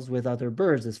themselves with other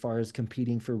birds as far as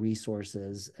competing for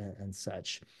resources and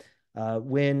such.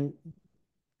 When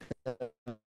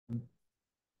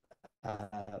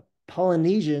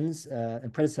Polynesians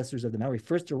and predecessors of the Maori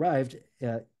first arrived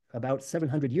about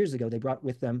 700 years ago, they brought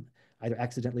with them, either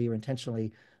accidentally or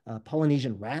intentionally,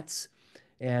 Polynesian rats.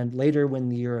 And later, when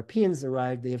the Europeans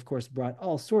arrived, they, of course, brought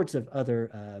all sorts of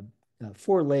other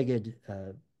four-legged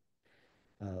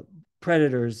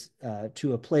predators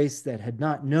to a place that had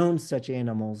not known such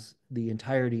animals the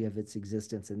entirety of its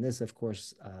existence. And this, of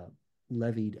course,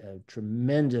 levied a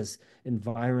tremendous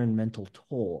environmental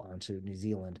toll onto New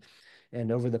Zealand.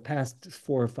 And over the past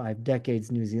 4 or 5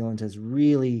 decades, New Zealand has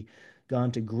really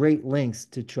gone to great lengths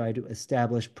to try to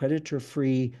establish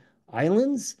predator-free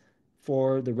islands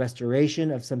for the restoration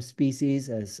of some species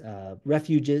as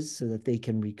refuges so that they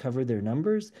can recover their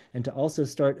numbers, and to also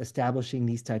start establishing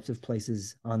these types of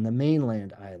places on the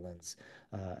mainland islands,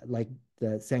 like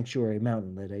the Sanctuary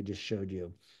Mountain that I just showed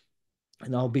you.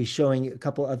 And I'll be showing a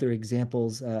couple other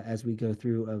examples as we go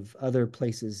through of other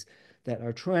places that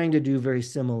are trying to do very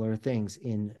similar things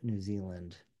in New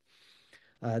Zealand.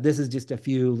 This is just a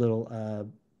few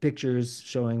little pictures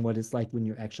showing what it's like when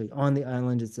you're actually on the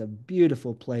island. It's a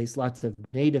beautiful place, lots of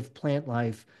native plant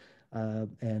life,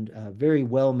 and very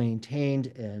well maintained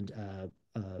and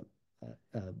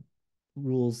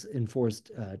rules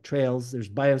enforced trails. There's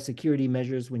biosecurity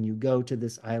measures when you go to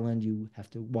this island. You have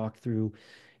to walk through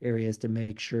areas to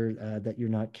make sure that you're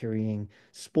not carrying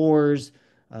spores.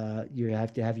 You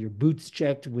have to have your boots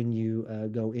checked when you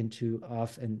go into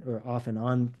off and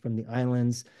on from the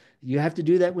islands. You have to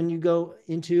do that when you go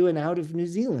into and out of New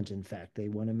Zealand. In fact, they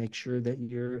want to make sure that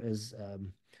you're as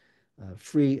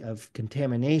free of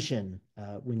contamination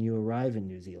when you arrive in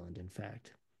New Zealand. In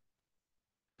fact.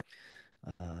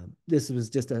 This was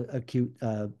just a cute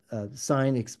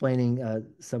sign explaining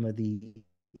some of the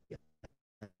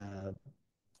uh,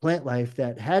 plant life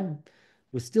that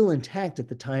was still intact at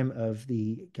the time of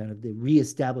the kind of the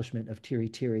reestablishment of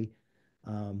Tiri Tiri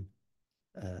um,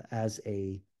 as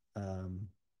a um,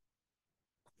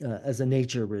 as a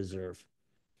nature reserve.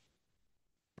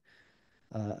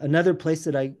 Another place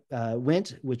that I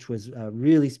went, which was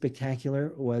really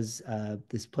spectacular, was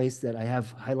this place that I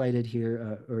have highlighted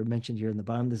here or mentioned here in the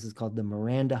bottom. This is called the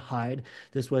Miranda Hide.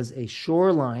 This was a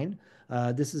shoreline.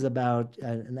 This is about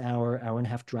an hour and a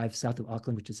half drive south of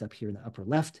Auckland, which is up here in the upper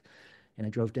left. And I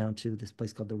drove down to this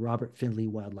place called the Robert Findlay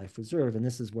Wildlife Reserve. And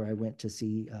this is where I went to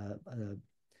see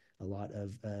a lot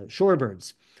of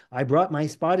shorebirds. I brought my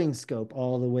spotting scope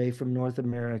all the way from North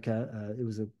America. It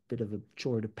was a bit of a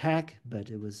chore to pack,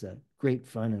 but it was great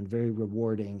fun and very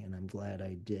rewarding, and I'm glad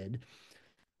I did.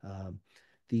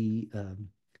 The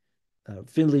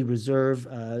Findlay Reserve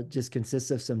just consists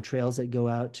of some trails that go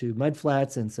out to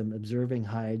mudflats and some observing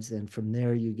hides, and from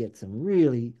there you get some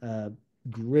really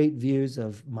great views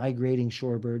of migrating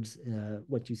shorebirds.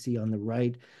 What you see on the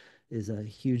right is a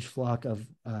huge flock of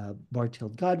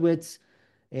bar-tailed godwits,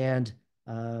 and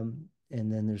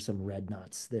then there's some red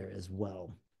knots there as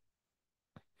well.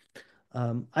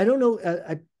 I don't know,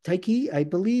 Taiki, I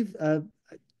believe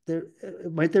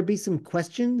might there be some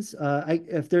questions?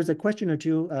 If there's a question or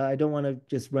two, I don't want to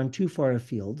just run too far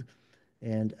afield.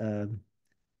 And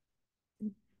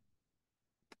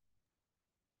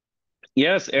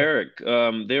Yes, Eric.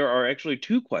 There are actually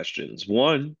two questions.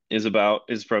 One is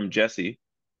from Jesse,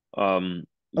 okay.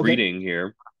 reading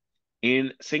here.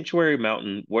 In Sanctuary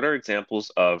Mountain, what are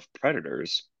examples of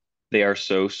predators? They are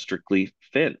so strictly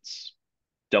fence,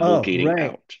 double Oh, gating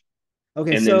right. out.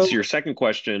 Okay, And then so so your second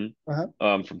question,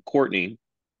 uh-huh. from Courtney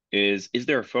is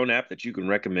there a phone app that you can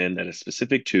recommend that is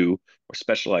specific to or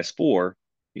specialized for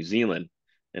New Zealand?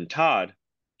 And Todd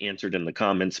answered in the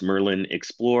comments, Merlin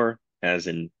Explore as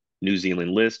in New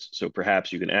Zealand list. So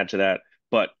perhaps you can add to that.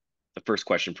 But the first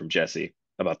question from Jesse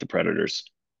about the predators.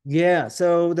 Yeah,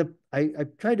 so I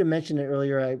tried to mention it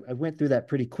earlier. I went through that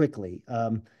pretty quickly.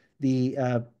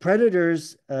 The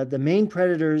predators, the main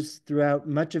predators throughout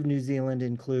much of New Zealand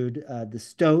include the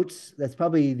stoats. That's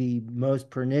probably the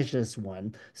most pernicious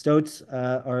one. Stoats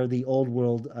are the old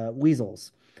world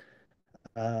weasels.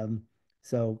 Um,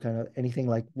 so kind of anything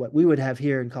like what we would have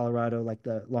here in Colorado, like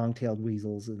the long-tailed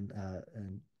weasels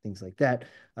and things like that.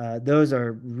 Those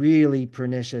are really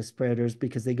pernicious predators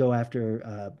because they go after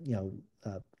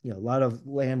a lot of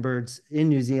land birds in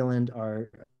New Zealand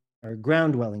are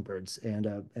ground-dwelling birds,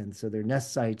 and so their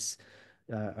nest sites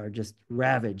are just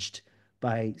ravaged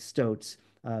by stoats.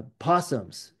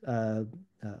 Possums are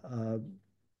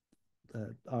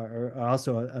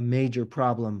also a major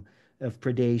problem of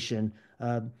predation.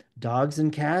 Uh, Dogs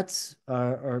and cats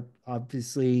are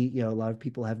obviously, a lot of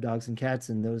people have dogs and cats,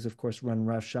 and those, of course, run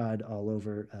roughshod all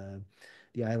over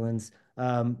the islands.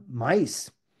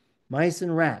 Mice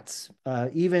and rats,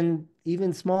 even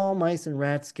small mice and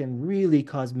rats can really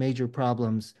cause major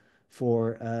problems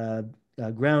for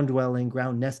ground dwelling,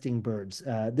 ground nesting birds.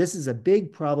 This is a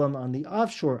big problem on the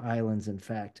offshore islands, in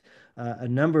fact. A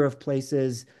number of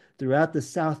places throughout the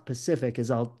South Pacific,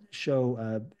 as I'll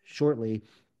show shortly,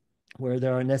 where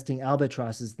there are nesting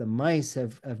albatrosses, the mice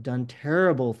have done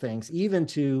terrible things, even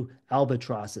to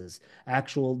albatrosses,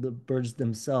 the birds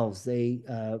themselves. They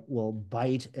will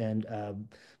bite and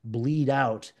bleed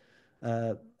out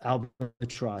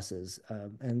albatrosses.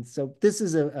 And so this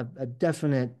is a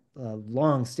definite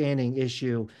long-standing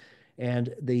issue.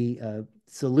 And the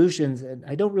solutions, and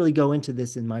I don't really go into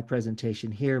this in my presentation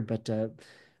here, but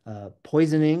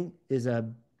poisoning is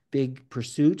a big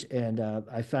pursuit, and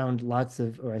I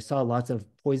saw lots of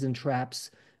poison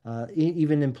traps,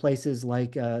 even in places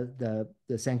like the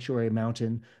Sanctuary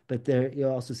Mountain. But there you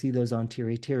also see those on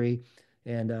Tiri Tiri,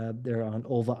 and they're on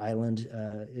Ulva Island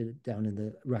down in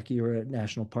the Rakiura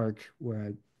National Park, where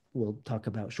I will talk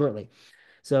about shortly.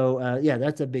 So yeah,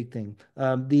 that's a big thing.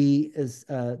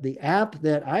 The app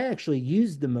that I actually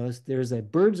use the most, there's a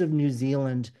Birds of New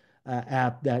Zealand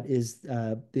app that is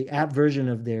the app version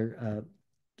of their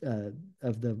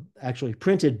of the actually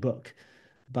printed book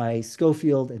by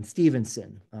Schofield and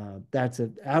Stevenson. That's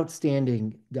an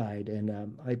outstanding guide,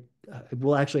 and I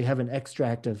will actually have an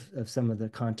extract of some of the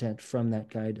content from that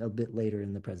guide a bit later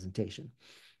in the presentation.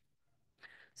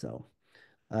 So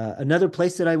another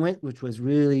place that I went, which was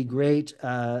really great,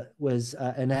 was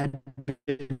an ad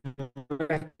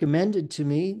recommended to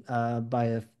me by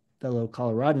a fellow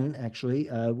Coloradan, actually,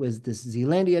 was this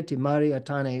Zealandia Timari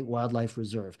Atane Wildlife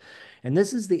Reserve. And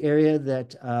this is the area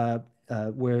that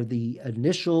where the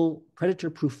initial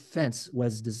predator-proof fence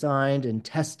was designed and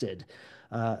tested.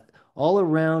 Uh, all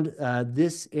around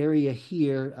this area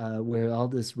here, where all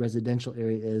this residential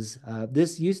area is,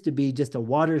 this used to be just a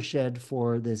watershed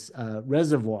for this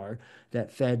reservoir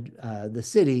that fed the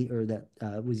city, or that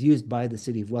was used by the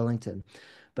city of Wellington.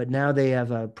 But now they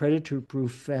have a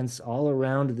predator-proof fence all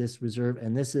around this reserve,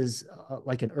 and this is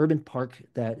like an urban park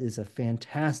that is a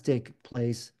fantastic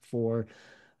place for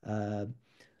uh,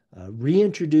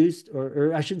 reintroduced,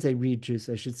 or I shouldn't say reintroduced,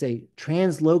 I should say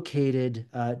translocated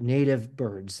native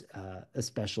birds,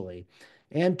 especially,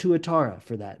 and tuatara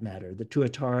for that matter. The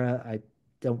tuatara I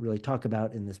don't really talk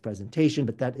about in this presentation,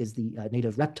 but that is the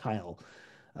native reptile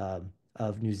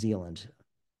of New Zealand.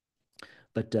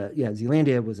 But yeah,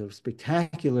 Zealandia was a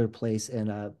spectacular place,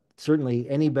 and certainly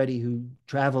anybody who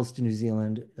travels to New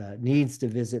Zealand needs to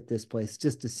visit this place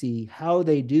just to see how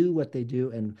they do what they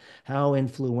do and how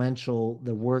influential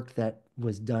the work that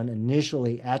was done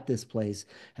initially at this place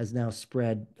has now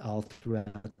spread all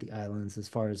throughout the islands as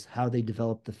far as how they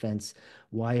developed the fence,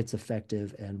 why it's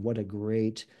effective, and what a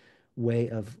great way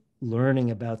of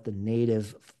learning about the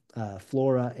native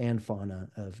flora and fauna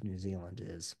of New Zealand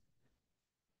is.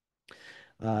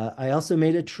 I also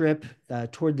made a trip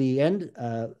toward the end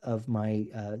of my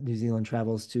New Zealand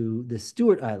travels to the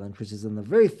Stewart Island, which is on the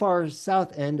very far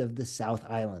south end of the South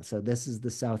Island. So this is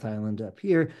the South Island up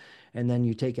here, and then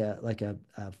you take a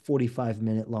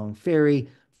 45-minute long ferry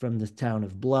from the town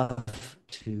of Bluff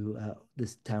to the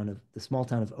small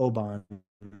town of Oban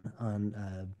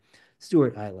on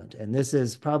Stewart Island, and this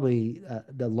is probably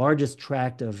the largest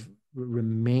tract of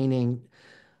remaining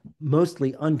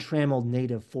mostly untrammeled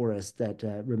native forest that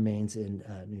remains in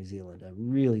New Zealand. A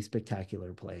really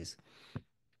spectacular place.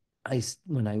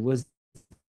 When I was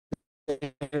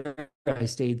there, I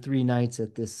stayed 3 nights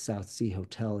at this South Sea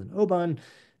Hotel in Oban.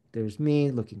 There's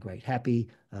me looking quite happy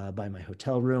by my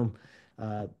hotel room.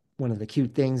 One of the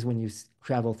cute things when you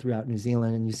travel throughout New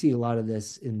Zealand, and you see a lot of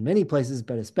this in many places,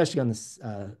 but especially on this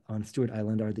on Stewart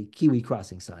Island, are the Kiwi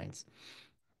crossing signs.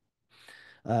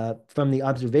 From the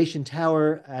observation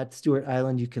tower at Stewart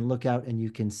Island, you can look out and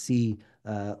you can see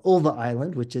Ulva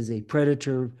Island, which is a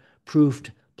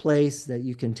predator-proofed place that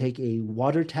you can take a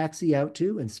water taxi out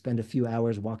to and spend a few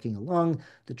hours walking along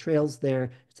the trails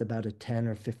there. It's about a 10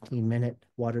 or 15-minute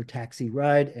water taxi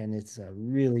ride, and it's a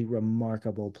really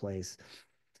remarkable place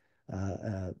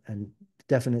and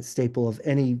definite staple of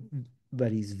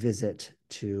anybody's visit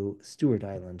to Stewart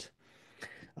Island.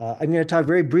 I'm going to talk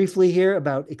very briefly here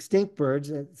about extinct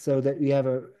birds so that we have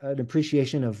an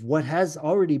appreciation of what has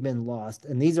already been lost.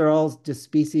 And these are all just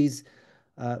species,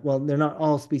 well, they're not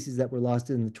all species that were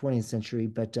lost in the 20th century,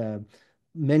 but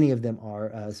many of them are,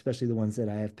 especially the ones that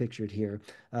I have pictured here.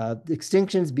 The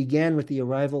extinctions began with the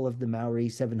arrival of the Maori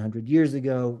 700 years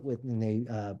ago, when they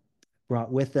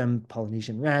brought with them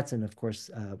Polynesian rats and, of course,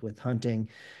 with hunting.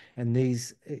 And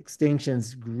these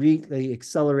extinctions greatly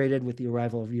accelerated with the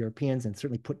arrival of Europeans and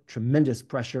certainly put tremendous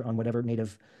pressure on whatever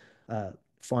native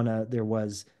fauna there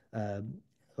was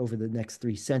over the next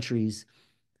 3 centuries.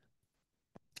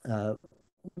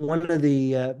 One of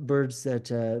the birds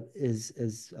that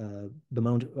is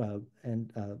bemoaned,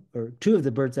 or two of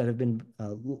the birds that have been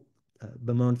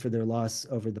bemoaned for their loss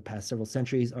over the past several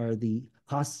centuries are the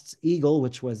Haast's eagle,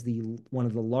 which was one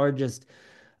of the largest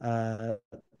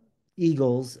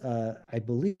eagles, I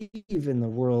believe, in the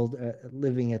world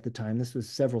living at the time. This was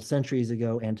several centuries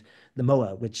ago, and the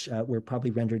moa, which were probably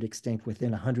rendered extinct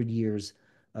within 100 years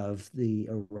of the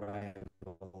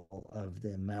arrival of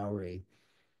the Maori.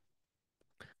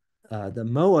 The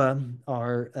moa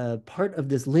are part of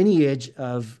this lineage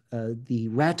of the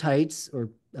ratites, or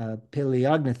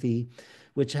Paleognathi,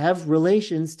 which have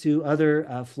relations to other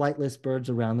flightless birds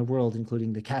around the world,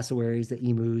 including the cassowaries, the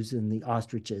emus, and the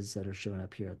ostriches that are shown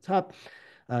up here at the top.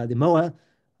 The moa,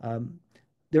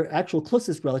 their actual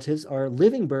closest relatives are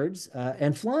living birds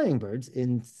and flying birds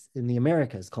in the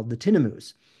Americas, called the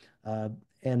tinamous.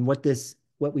 And what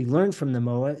what we learned from the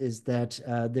MOA is that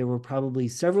there were probably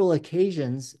several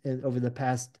occasions over the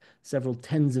past several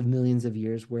tens of millions of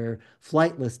years where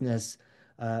flightlessness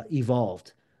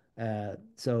evolved.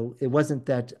 So it wasn't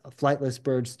that flightless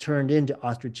birds turned into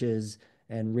ostriches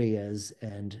and rheas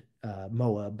and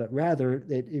MOA, but rather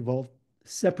it evolved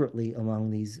separately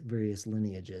along these various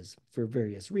lineages for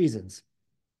various reasons.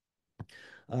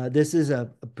 This is a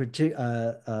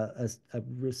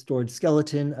restored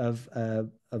skeleton of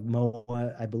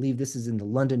MOA. I believe this is in the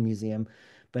London Museum,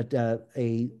 but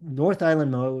a North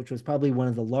Island MOA, which was probably one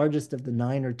of the largest of the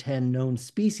 9 or 10 known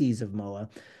species of MOA,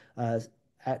 uh,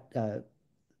 at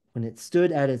when it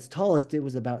stood at its tallest, it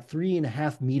was about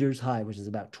 3.5 meters high, which is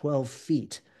about 12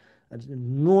 feet. An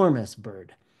enormous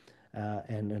bird,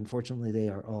 and unfortunately, they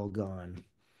are all gone.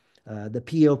 The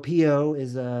Pio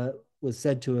is was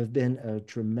said to have been a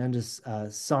tremendous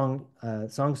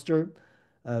songster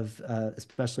of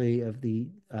especially of the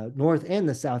North and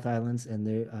the South Islands,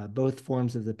 and both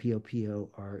forms of the Pio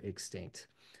are extinct.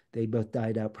 They both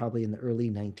died out probably in the early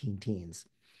 19 teens.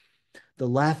 The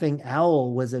laughing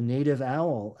owl was a native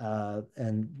owl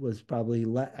and was probably,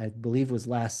 I believe, was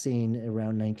last seen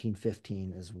around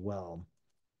 1915 as well.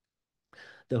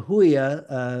 The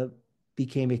huia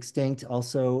became extinct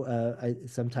also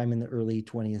sometime in the early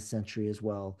 20th century as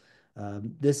well.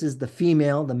 This is the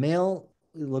female. The male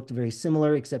looked very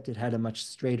similar, except it had a much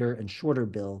straighter and shorter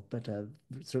bill, but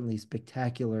certainly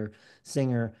spectacular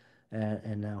singer,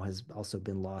 and now has also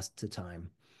been lost to time.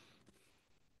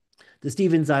 The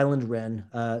Stevens Island wren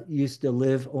used to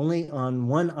live only on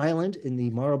one island in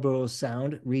the Marlborough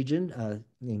Sound region,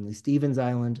 namely Stevens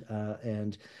Island,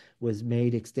 and was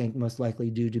made extinct most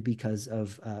likely due to because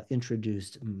of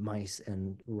introduced mice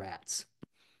and rats.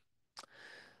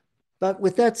 But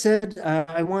with that said,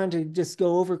 I wanted to just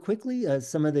go over quickly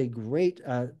some of the great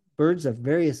birds of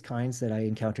various kinds that I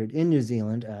encountered in New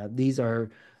Zealand. These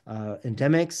are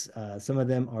endemics. Some of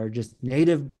them are just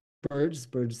native birds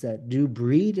that do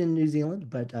breed in New Zealand,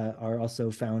 but are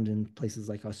also found in places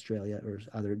like Australia or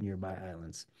other nearby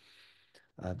islands.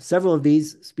 Several of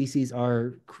these species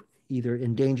are either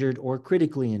endangered or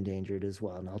critically endangered as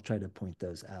well, and I'll try to point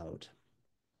those out.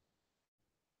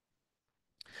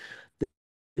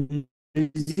 The New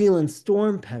Zealand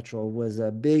storm petrel was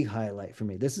a big highlight for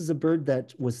me. This is a bird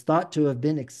that was thought to have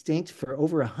been extinct for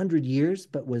over 100 years,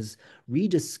 but was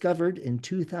rediscovered in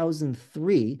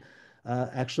 2003,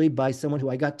 actually by someone who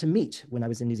I got to meet when I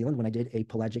was in New Zealand when I did a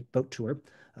pelagic boat tour.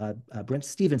 Brent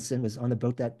Stevenson was on the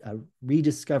boat that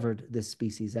rediscovered this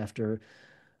species after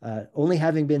only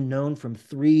having been known from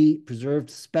 3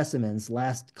 preserved specimens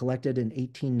last collected in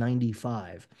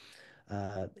 1895.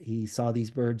 He saw these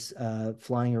birds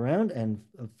flying around and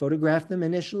photographed them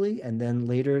initially, and then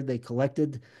later they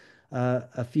collected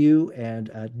a few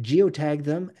and geotagged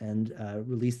them and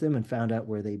released them and found out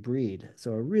where they breed.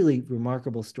 So a really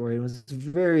remarkable story. It was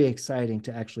very exciting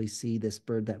to actually see this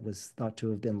bird that was thought to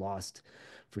have been lost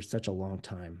for such a long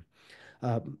time.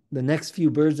 The next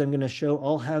few birds I'm going to show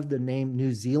all have the name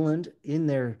New Zealand in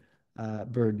their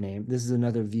bird name. This is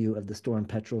another view of the storm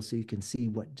petrel, so you can see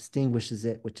what distinguishes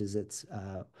it, which is its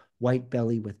white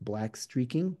belly with black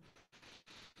streaking.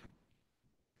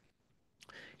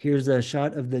 Here's a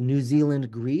shot of the New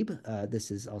Zealand grebe. This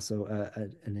is also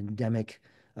an endemic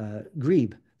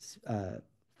grebe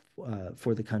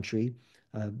for the country.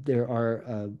 There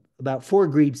are about 4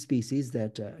 grebe species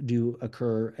that do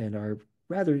occur and are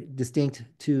rather distinct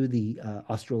to the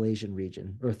Australasian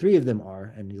region, or 3 of them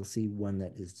are, and you'll see one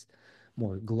that is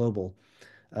more global.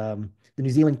 The New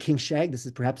Zealand king shag, this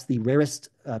is perhaps the rarest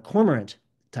cormorant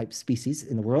type species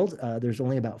in the world. There's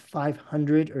only about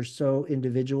 500 or so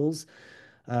individuals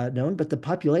known, but the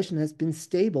population has been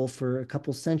stable for a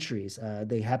couple centuries.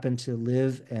 They happen to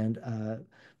live and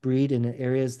breed in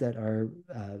areas that are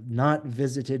not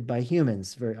visited by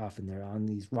humans very often. They're on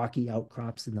these rocky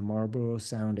outcrops in the Marlborough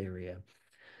Sound area.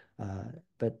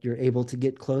 But you're able to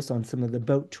get close on some of the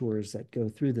boat tours that go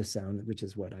through the sound, which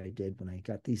is what I did when I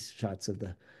got these shots of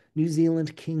the New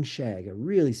Zealand king shag, a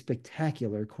really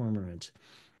spectacular cormorant.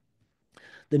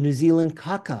 The New Zealand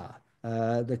kaka.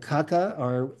 The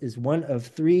kaka is one of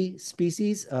 3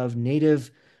 species of native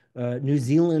New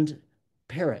Zealand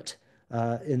parrot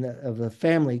of a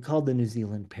family called the New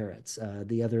Zealand parrots,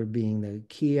 the other being the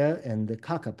kia and the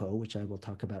kakapo, which I will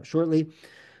talk about shortly.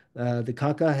 The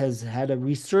kaka has had a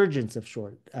resurgence of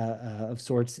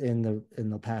sorts in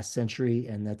the past century,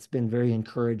 and that's been very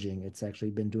encouraging. It's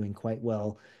actually been doing quite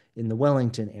well in the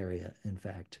Wellington area, in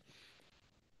fact.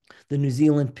 The New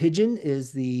Zealand pigeon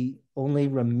is the only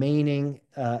remaining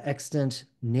extant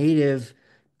native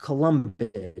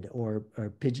columbid or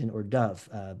pigeon or dove.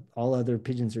 All other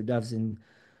pigeons or doves in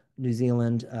New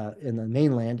Zealand, in the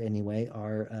mainland anyway,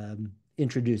 are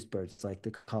introduced birds like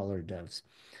the collared doves.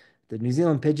 The New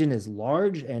Zealand pigeon is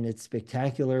large and it's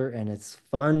spectacular and it's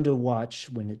fun to watch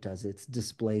when it does its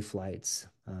display flights,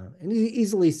 and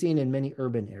easily seen in many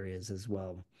urban areas as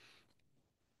well.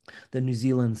 The New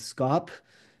Zealand scaup,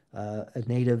 a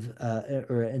native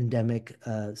or endemic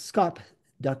scaup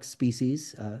duck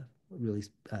species, really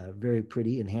very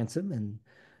pretty and handsome and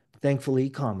thankfully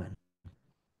common.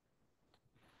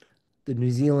 The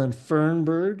New Zealand fern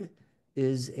bird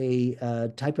is a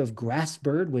type of grass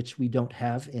bird, which we don't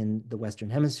have in the Western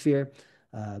Hemisphere.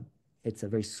 Uh, it's a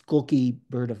very skulky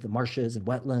bird of the marshes and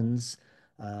wetlands.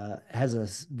 Has a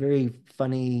very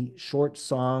funny short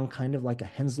song, kind of like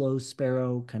a Henslow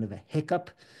sparrow, kind of a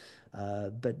hiccup,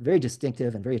 but very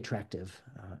distinctive and very attractive.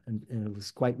 And it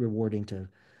was quite rewarding to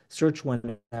search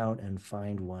one out and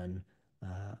find one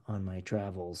on my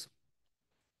travels.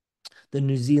 The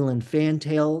New Zealand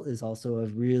fantail is also a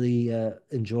really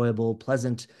enjoyable,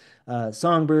 pleasant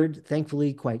songbird,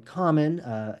 thankfully quite common.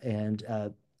 And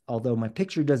although my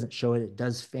picture doesn't show it, it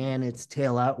does fan its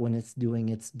tail out when it's doing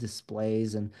its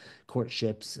displays and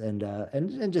courtships and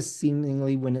just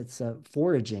seemingly when it's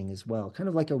foraging as well, kind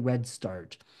of like a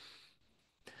redstart.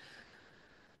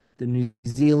 The New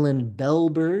Zealand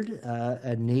bellbird,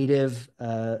 a native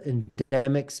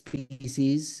endemic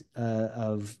species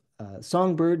of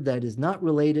songbird that is not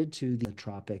related to the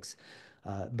tropics,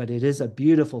 but it is a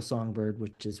beautiful songbird,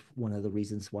 which is one of the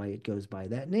reasons why it goes by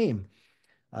that name.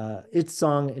 Its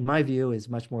song, in my view, is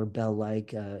much more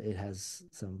bell-like. It has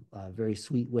some very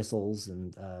sweet whistles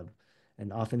and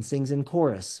often sings in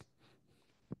chorus.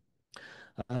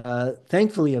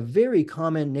 Thankfully, a very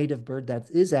common native bird that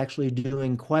is actually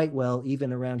doing quite well,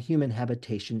 even around human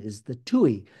habitation, is the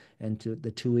tui. And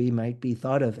the tui might be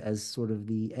thought of as sort of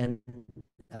the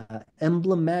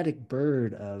emblematic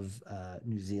bird of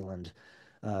New Zealand,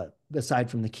 aside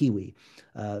from the kiwi.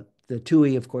 The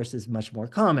tui, of course, is much more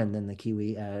common than the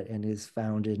kiwi and is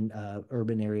found in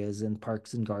urban areas and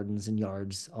parks and gardens and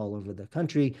yards all over the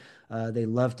country. They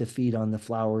love to feed on the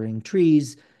flowering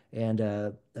trees, and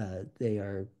they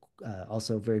are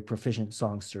also very proficient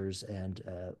songsters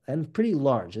and pretty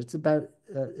large. It's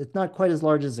not quite as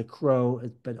large as a crow,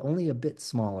 but only a bit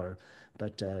smaller,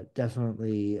 but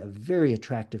definitely a very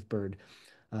attractive bird.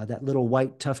 That little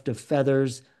white tuft of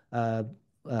feathers uh,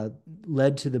 uh,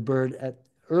 led to the bird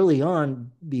early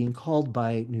on being called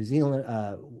by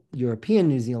European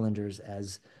New Zealanders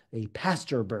as a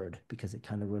pastor bird because it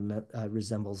kind of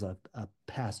resembles a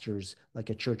pastor's, like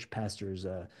a church pastor's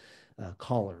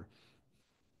collar.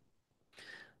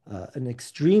 An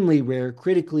extremely rare,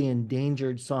 critically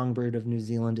endangered songbird of New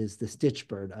Zealand is the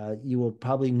stitchbird. You will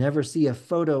probably never see a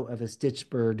photo of a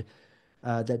stitchbird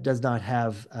that does not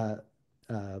have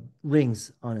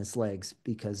rings on its legs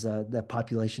because the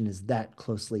population is that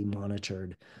closely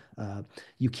monitored.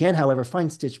 You can, however, find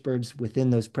stitchbirds within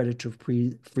those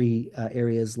predator-free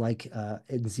areas like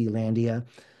in Zealandia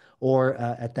or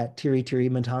at that Tiri Tiri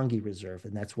Matangi Reserve,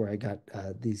 and that's where I got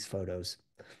these photos.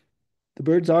 The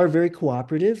birds are very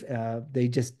cooperative. They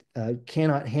just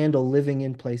cannot handle living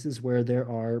in places where there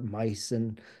are mice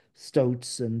and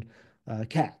stoats and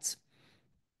cats.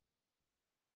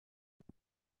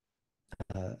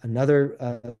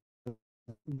 Another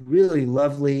really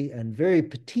lovely and very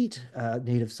petite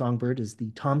native songbird is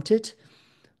the tomtit.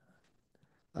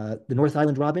 The North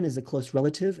Island robin is a close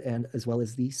relative, and as well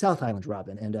as the South Island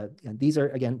robin. And these are,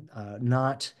 again,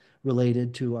 not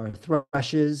related to our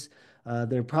thrushes.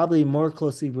 They're probably more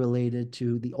closely related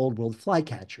to the Old World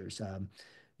flycatchers,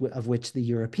 of which the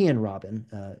European robin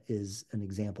is an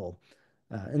example.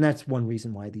 And that's one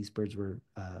reason why these birds were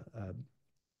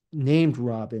named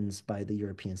robins by the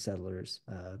European settlers,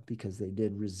 because they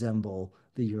did resemble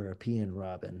the European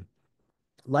robin.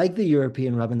 Like the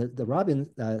European robin, the robin,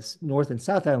 North and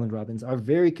South Island robins are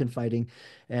very confiding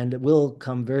and will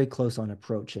come very close on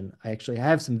approach. And I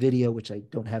have some video, which I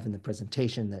don't have in the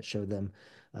presentation, that show them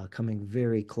coming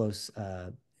very close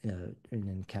in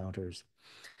encounters.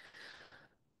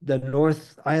 The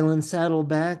North Island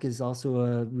saddleback is also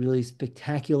a really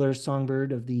spectacular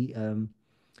songbird of the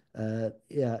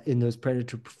yeah, in those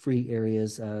predator-free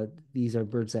areas. These are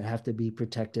birds that have to be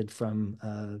protected from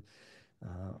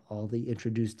all the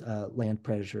introduced land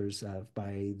predators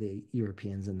by the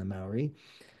Europeans and the Maori.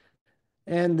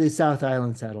 And the South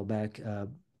Island saddleback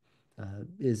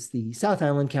is the South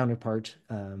Island counterpart.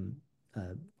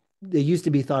 They used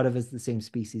to be thought of as the same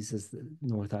species as the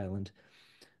North Island,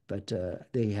 but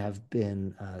they have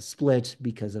been split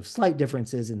because of slight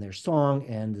differences in their song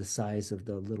and the size of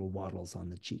the little wattles on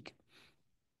the cheek.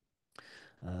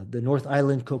 The North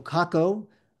Island kokako,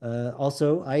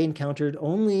 also I encountered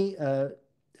only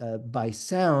by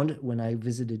sound when I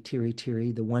visited Tiri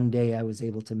Tiri. The one day I was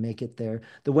able to make it there.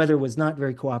 The weather was not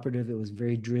very cooperative. It was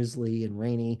very drizzly and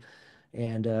rainy,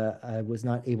 and I was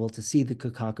not able to see the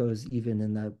kokakos even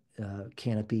in the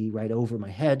canopy right over my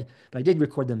head, but I did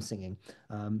record them singing.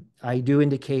 I do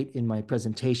indicate in my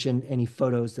presentation any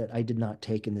photos that I did not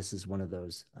take, and this is one of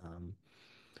those.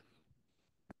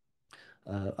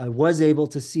 I was able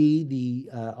to see the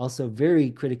also very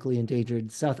critically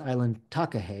endangered South Island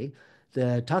takahe.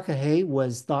 The takahe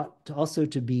was thought also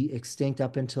to be extinct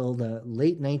up until the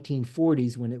late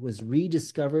 1940s when it was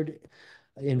rediscovered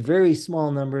in very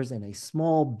small numbers in a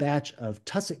small batch of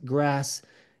tussock grass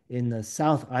in the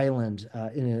South Island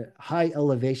in a high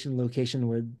elevation location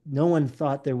where no one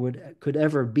thought there could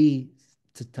ever be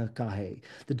takahe.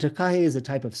 The takahe is a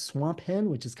type of swamp hen,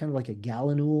 which is kind of like a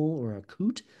gallinule or a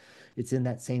coot. It's in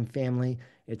that same family.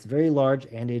 It's very large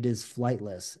and it is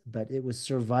flightless, but it was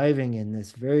surviving in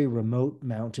this very remote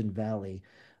mountain valley.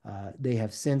 They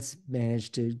have since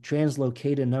managed to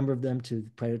translocate a number of them to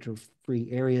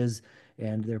predator-free areas,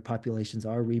 and their populations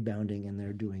are rebounding and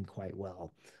they're doing quite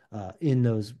well in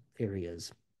those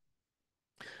areas.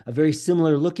 A very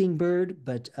similar looking bird,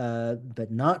 but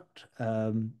not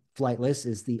flightless,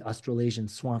 is the Australasian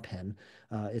swamp hen.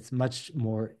 It's much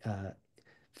more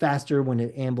faster when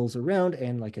it ambles around,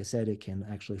 and like I said, it can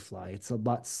actually fly. It's a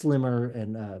lot slimmer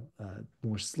and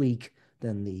more sleek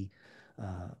than the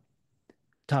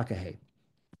takahe.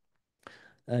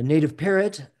 Native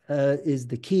parrot is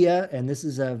the kia, and this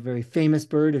is a very famous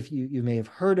bird. If you may have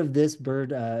heard of this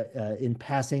bird in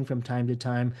passing from time to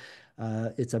time.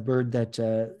 It's a bird that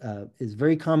is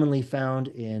very commonly found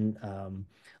in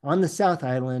on the South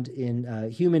Island in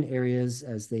human areas,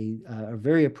 as they are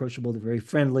very approachable. They're very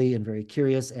friendly and very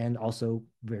curious, and also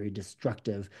very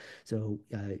destructive. So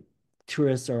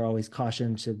tourists are always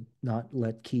cautioned to not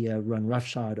let Kia run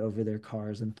roughshod over their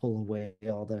cars and pull away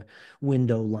all the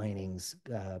window linings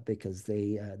because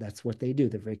that's what they do.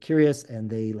 They're very curious and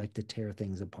they like to tear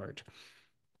things apart.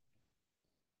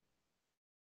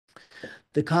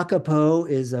 The kakapo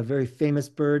is a very famous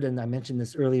bird, and I mentioned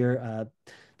this earlier.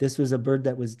 This was a bird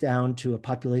that was down to a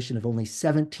population of only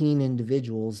 17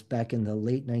 individuals back in the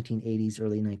late 1980s,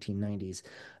 early 1990s.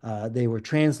 They were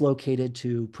translocated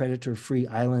to predator-free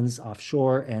islands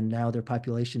offshore, and now their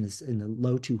population is in the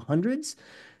low 200s.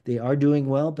 They are doing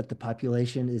well, but the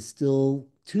population is still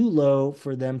too low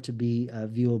for them to be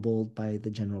viewable by the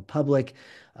general public.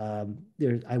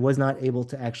 I was not able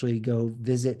to actually go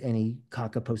visit any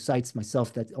kakapo sites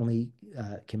myself. That only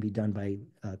can be done by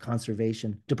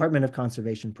Department of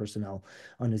Conservation personnel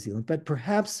on New Zealand. But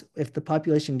perhaps if the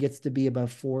population gets to be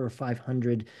above 400 or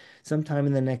 500 sometime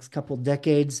in the next couple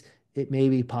decades, it may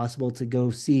be possible to go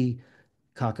see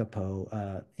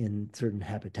kakapo in certain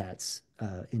habitats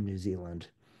in New Zealand.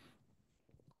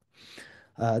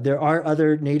 There are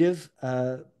other native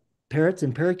parrots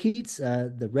and parakeets.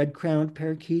 The red-crowned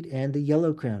parakeet and the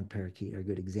yellow-crowned parakeet are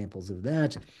good examples of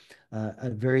that. A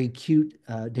very cute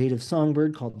native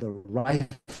songbird called the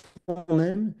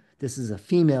rifleman. This is a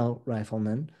female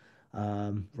riflewoman,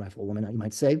 you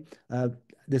might say.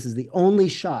 This is the only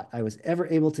shot I was ever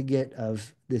able to get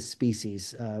of this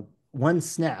species. One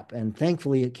snap, and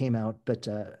thankfully it came out, but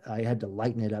I had to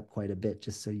lighten it up quite a bit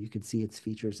just so you could see its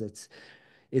features.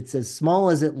 It's as small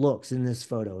as it looks in this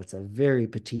photo. It's a very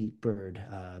petite bird,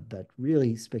 but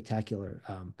really spectacular.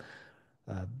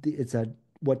 It's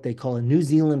what they call a New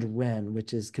Zealand wren,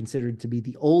 which is considered to be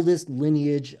the oldest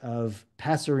lineage of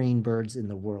passerine birds in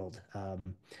the world.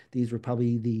 These were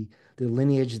probably the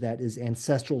lineage that is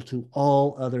ancestral to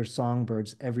all other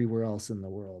songbirds everywhere else in the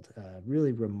world.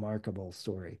 Really remarkable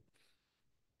story.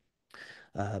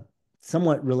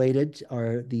 Somewhat related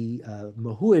are the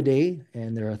Mohuidae,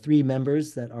 and there are three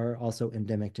members that are also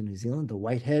endemic to New Zealand: the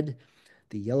whitehead,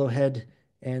 the yellowhead,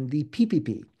 and the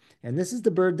PPP. And this is the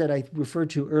bird that I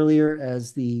referred to earlier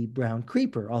as the brown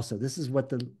creeper also. This is what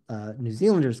the New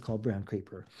Zealanders call brown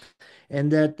creeper.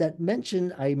 And that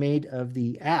mention I made of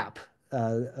the app,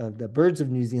 of the Birds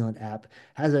of New Zealand app,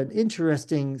 has an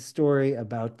interesting story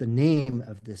about the name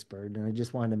of this bird. And I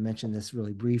just wanted to mention this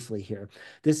really briefly here.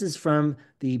 This is from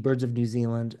the Birds of New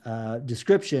Zealand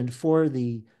description for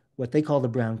what they call the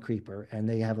brown creeper. And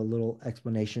they have a little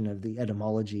explanation of the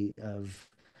etymology of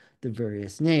the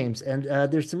various names. And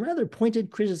there's some rather pointed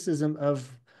criticism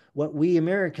of what we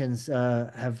Americans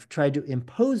have tried to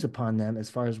impose upon them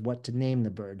as far as what to name the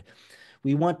bird.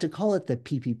 we want to call it the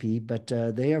PPP, but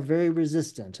they are very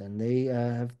resistant, and they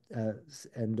have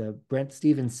Brent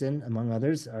Stevenson, among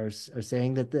others, are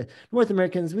saying that the North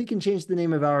Americans, we can change the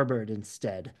name of our bird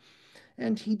instead.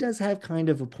 And he does have kind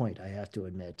of a point, I have to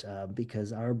admit,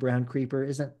 because our brown creeper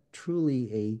isn't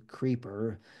truly a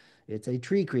creeper; it's a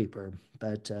tree creeper.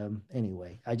 But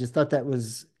anyway, I just thought that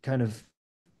was kind of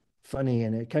funny,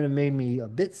 and it kind of made me a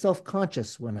bit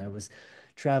self-conscious when I was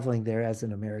traveling there as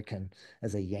an American,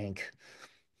 as a Yank.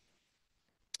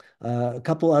 A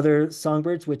couple other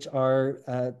songbirds, which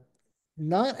are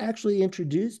not actually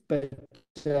introduced, but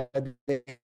uh, they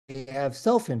have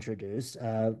self-introduced.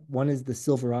 One is the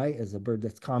silver eye, is a bird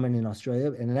that's common in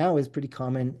Australia, and now is pretty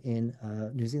common in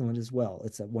New Zealand as well.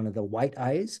 It's one of the white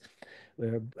eyes,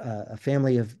 where a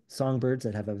family of songbirds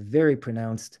that have a very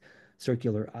pronounced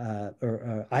circular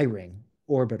or eye ring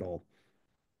orbital.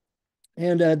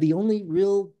 And the only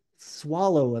real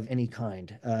swallow of any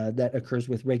kind that occurs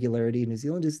with regularity in New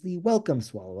Zealand is the welcome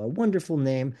swallow, a wonderful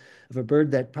name of a bird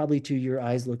that probably to your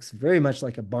eyes looks very much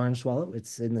like a barn swallow.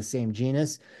 It's in the same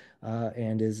genus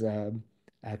and is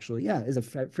actually, yeah, is a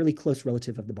fairly close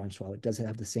relative of the barn swallow. It does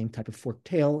have the same type of forked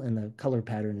tail, and the color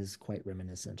pattern is quite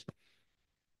reminiscent.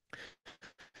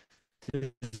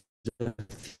 There's a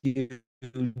few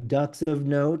ducks of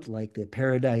note, like the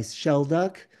paradise shell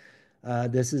duck.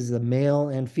 This is the male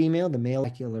and female, the male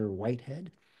molecular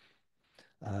whitehead.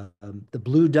 The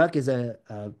blue duck is a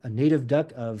native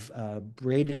duck of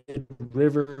braided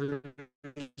rivers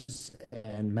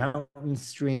and mountain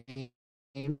streams,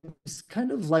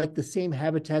 kind of like the same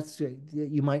habitats that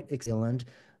you might expect,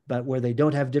 but where they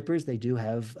don't have dippers, they do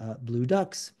have blue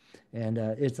ducks. And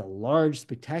it's a large,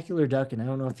 spectacular duck. And I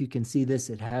don't know if you can see this,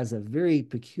 it has a very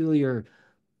peculiar,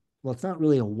 well, it's not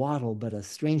really a wattle, but a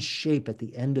strange shape at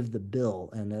the end of the bill.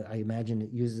 And I imagine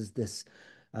it uses this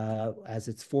as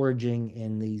it's foraging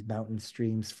in these mountain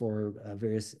streams for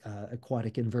various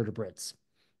aquatic invertebrates.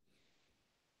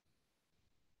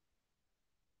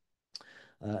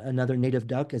 Another native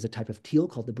duck is a type of teal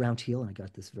called the brown teal, and I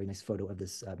got this very nice photo of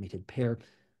this mated pair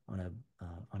on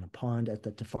a pond at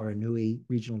the Te Whanganui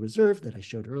Regional Reserve that I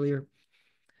showed earlier.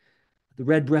 The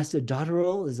red-breasted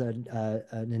dotterel is an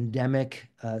endemic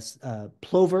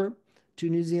plover to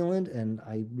New Zealand, and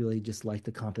I really just like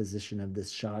the composition of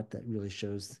this shot that really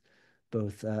shows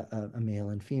both a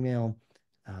male and female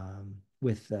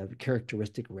with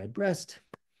characteristic red breast.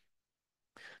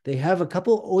 They have a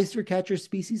couple oyster catcher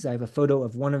species. I have a photo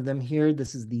of one of them here.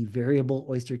 This is the variable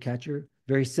oyster catcher,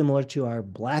 very similar to our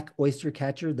black oyster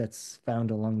catcher that's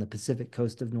found along the Pacific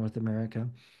coast of North America.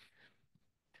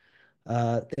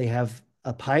 They have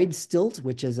a pied stilt,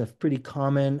 which is a pretty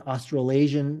common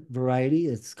Australasian variety.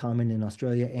 It's common in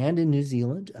Australia and in New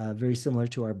Zealand, very similar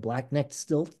to our black-necked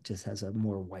stilt, just has a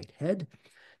more white head.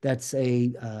 That's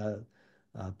a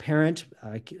parent.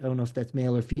 I don't know if that's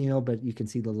male or female, but you can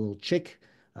see the little chick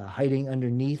hiding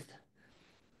underneath.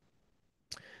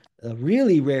 A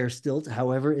really rare stilt,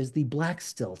 however, is the black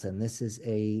stilt, and this is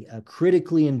a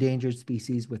critically endangered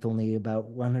species with only about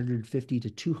 150 to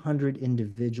 200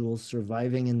 individuals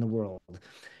surviving in the world.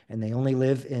 And they only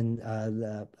live in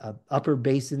the upper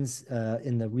basins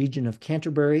in the region of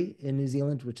Canterbury in New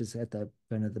Zealand, which is at the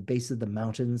kind of the base of the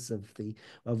mountains of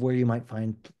where you might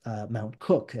find Mount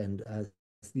Cook and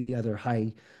the other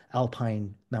high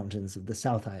alpine mountains of the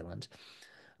South Island.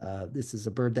 This is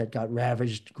a bird that got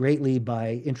ravaged greatly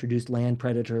by introduced land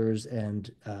predators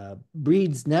and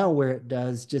breeds now where it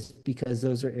does just because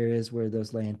those are areas where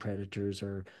those land predators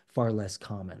are far less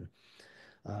common.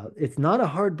 It's not a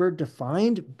hard bird to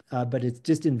find, but it's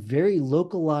just in very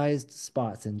localized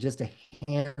spots and just a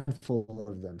handful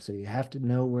of them. So you have to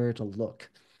know where to look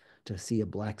to see a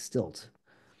black stilt.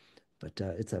 But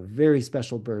it's a very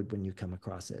special bird when you come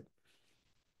across it.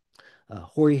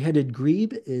 Hoary-headed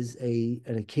grebe is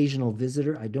an occasional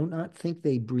visitor. I do not think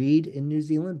they breed in New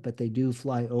Zealand, but they do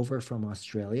fly over from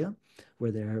Australia,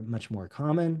 where they're much more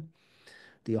common.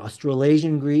 The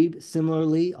Australasian grebe,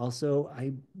 similarly, also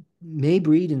I may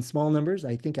breed in small numbers.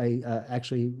 I think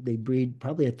actually they breed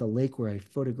probably at the lake where I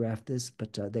photographed this,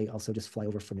 but they also just fly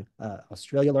over from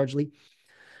Australia largely.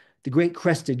 The great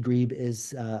crested grebe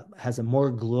has a more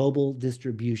global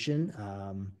distribution.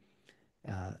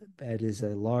 It is a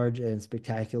large and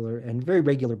spectacular and very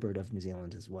regular bird of New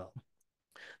Zealand as well.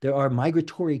 There are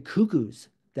migratory cuckoos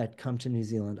that come to New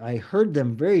Zealand. I heard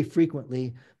them very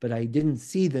frequently, but I didn't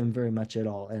see them very much at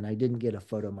all. And I didn't get a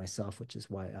photo myself, which is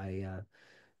why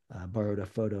I borrowed a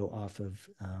photo off of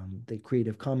the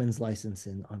Creative Commons license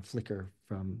on Flickr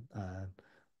from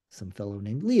some fellow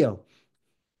named Leo.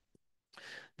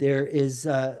 There is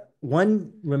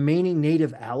one remaining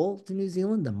native owl to New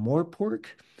Zealand, the moorpork.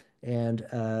 And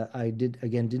I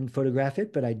didn't photograph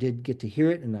it, but I did get to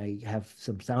hear it, and I have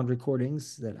some sound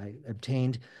recordings that I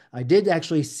obtained. I did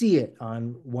actually see it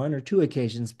on one or two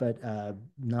occasions, but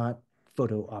not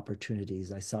photo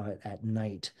opportunities. I saw it at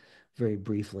night very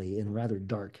briefly in rather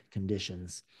dark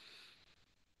conditions.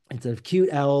 It's a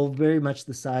cute owl, very much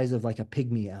the size of like a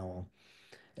pygmy owl.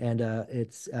 And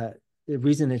it's the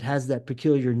reason it has that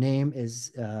peculiar name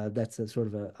is that's a sort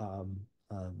of a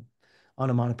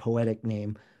onomatopoetic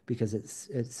name because it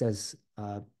says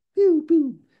pew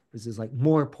pew, which is like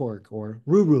more pork, or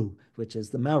ruru, which is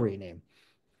the Maori name.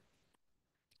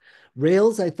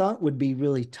 Rails I thought would be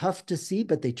really tough to see,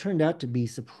 but they turned out to be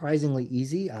surprisingly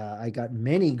easy. I got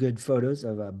many good photos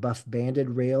of a buff-banded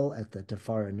rail at the Te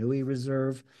Wharanui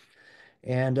Reserve,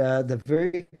 and the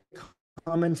very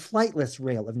common flightless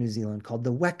rail of New Zealand called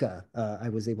the weka. I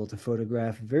was able to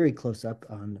photograph very close up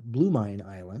on Blue Mine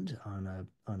Island on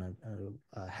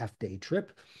a half-day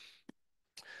trip.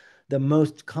 The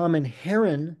most common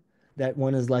heron that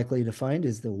one is likely to find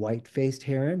is the white-faced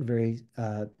heron, very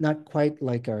not quite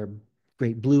like our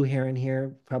great blue heron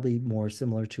here, probably more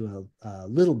similar to a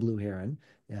little blue heron.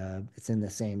 It's in the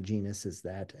same genus as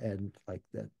that, and like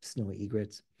the snowy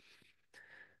egrets.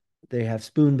 They have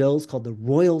spoonbills called the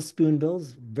royal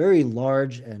spoonbills, very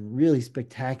large and really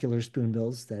spectacular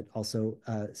spoonbills that also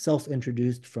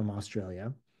self-introduced from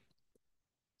Australia.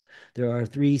 There are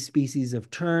three species of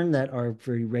tern that are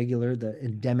very regular: the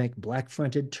endemic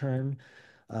black-fronted tern,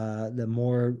 the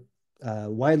more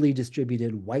widely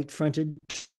distributed white-fronted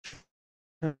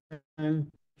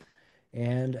tern,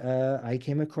 and I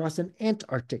came across an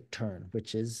Antarctic tern,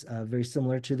 which is very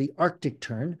similar to the Arctic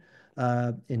tern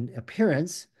in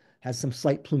appearance, has some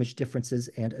slight plumage differences,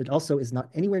 and it also is not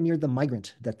anywhere near the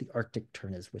migrant that the Arctic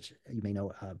tern is, which you may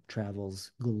know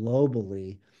travels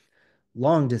globally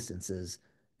long distances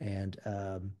and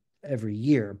every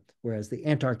year, whereas the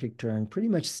Antarctic tern pretty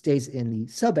much stays in the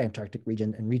subantarctic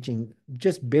region and reaching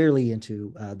just barely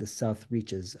into the south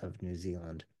reaches of New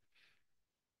Zealand.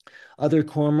 Other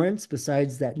cormorants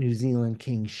besides that New Zealand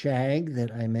king shag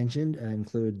that I mentioned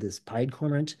include this pied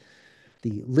cormorant,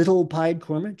 the little pied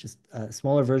cormorant, just a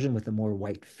smaller version with a more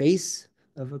white face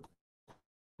of a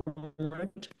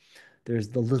cormorant. There's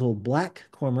the little black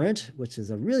cormorant, which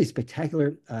is a really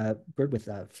spectacular bird with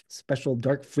special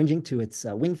dark fringing to its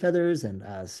wing feathers and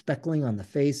speckling on the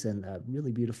face, and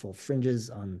really beautiful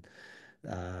fringes on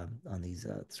these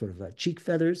sort of cheek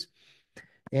feathers.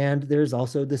 And there's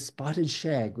also the spotted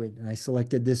shag, and I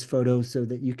selected this photo so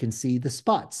that you can see the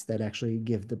spots that actually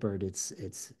give the bird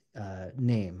its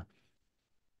name.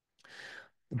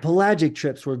 The pelagic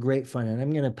trips were great fun, and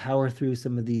I'm going to power through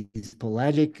some of these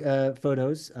pelagic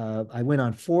photos. I went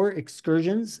on 4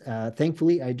 excursions.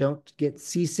 Thankfully, I don't get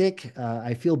seasick.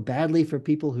 I feel badly for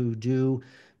people who do,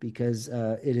 because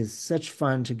it is such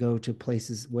fun to go to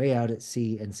places way out at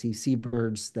sea and see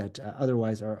seabirds that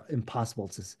otherwise are impossible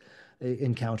to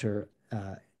encounter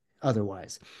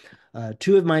otherwise.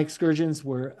 2 of my excursions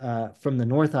were from the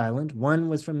North Island. One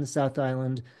was from the South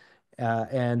Island,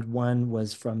 and one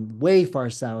was from way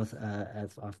far south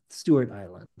off Stewart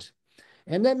Island.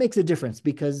 And that makes a difference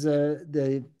because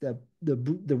the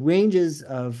ranges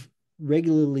of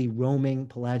regularly roaming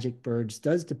pelagic birds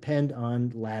does depend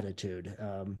on latitude.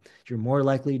 You're more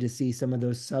likely to see some of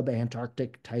those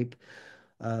subantarctic type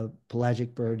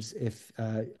pelagic birds if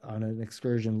on an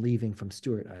excursion leaving from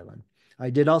Stewart Island. I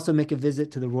did also make a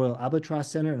visit to the Royal Albatross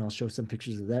Center, and I'll show some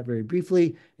pictures of that very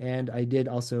briefly. And I did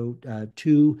also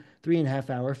 2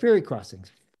 3.5-hour ferry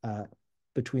crossings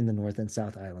between the North and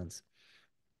South Islands.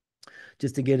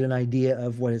 Just to get an idea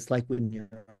of what it's like when you're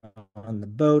on the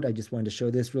boat, I just wanted to show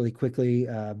this really quickly.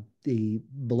 The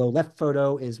below left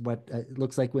photo is what it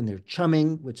looks like when they're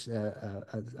chumming, which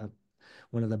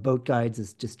one of the boat guides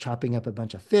is just chopping up a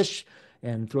bunch of fish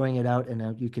and throwing it out.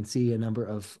 And you can see a number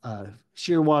of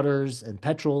shearwaters and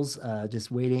petrels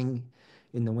just waiting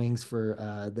in the wings for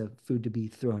the food to be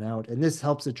thrown out. And this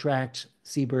helps attract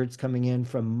seabirds coming in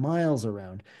from miles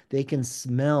around. They can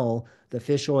smell the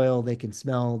fish oil. They can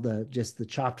smell just the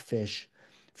chopped fish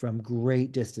from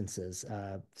great distances.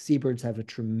 Seabirds have a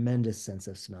tremendous sense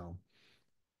of smell.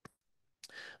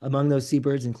 Among those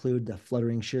seabirds include the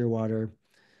fluttering shearwater,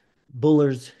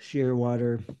 Buller's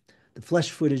shearwater, the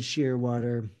flesh-footed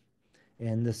shearwater,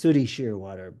 and the sooty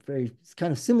shearwater. Very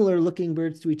kind of similar looking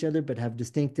birds to each other, but have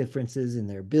distinct differences in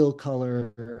their bill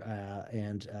color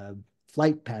and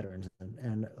flight patterns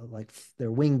and like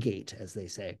their wing gait, as they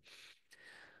say.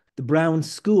 The brown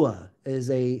skua is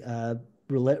a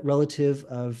relative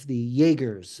of the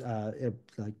Jaegers,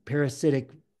 like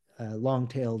parasitic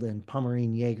long-tailed and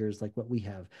Pomeranian Jaegers like what we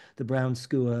have. The brown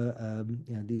skua,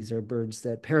 these are birds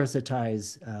that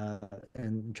parasitize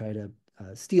and try to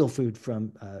steal food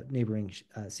from neighboring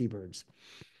seabirds.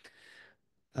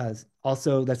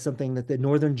 Also, that's something that the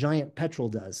northern giant petrel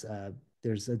does.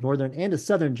 There's a northern and a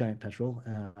southern giant petrel.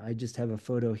 I just have a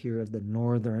photo here of the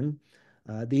northern.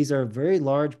 These are very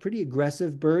large, pretty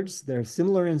aggressive birds. They're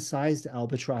similar in size to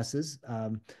albatrosses,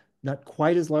 not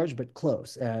quite as large, but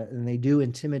close. And they do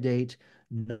intimidate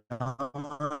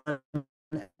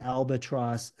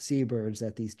non-albatross seabirds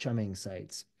at these chumming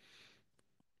sites.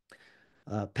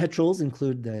 Petrels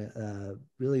include the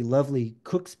really lovely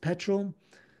Cook's petrel,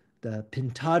 the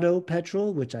pintado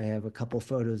petrel, which I have a couple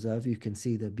photos of. You can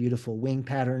see the beautiful wing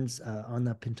patterns on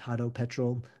the pintado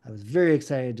petrel. I was very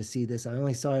excited to see this. I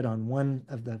only saw it on one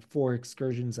of the 4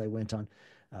 excursions I went on,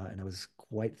 and I was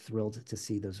quite thrilled to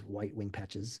see those white wing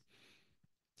patches.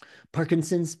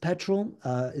 Parkinson's petrel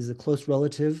is a close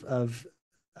relative of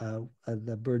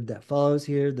the bird that follows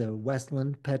here, the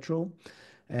Westland petrel.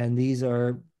 And these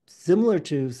are similar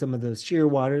to some of those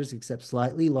shearwaters, except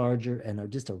slightly larger and are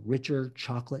just a richer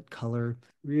chocolate color,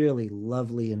 really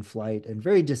lovely in flight and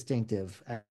very distinctive.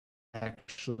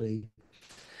 Actually,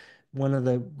 one of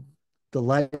the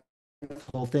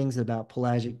delightful things about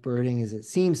pelagic birding is it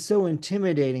seems so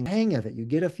intimidating. Hang of it, you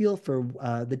get a feel for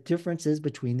the differences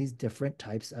between these different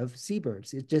types of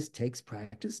seabirds. It just takes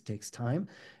practice, takes time,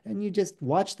 and you just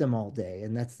watch them all day.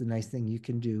 And that's the nice thing you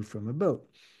can do from a boat.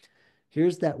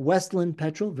 Here's that Westland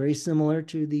petrel, very similar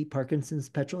to the Parkinson's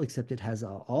petrel, except it has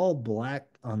all black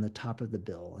on the top of the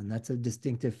bill, and that's a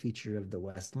distinctive feature of the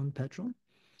Westland petrel.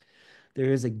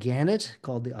 There is a gannet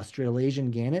called the Australasian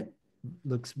gannet.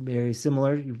 Looks very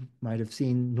similar. You might have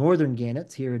seen northern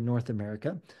gannets here in North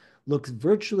America. Looks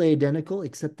virtually identical,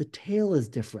 except the tail is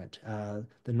different. The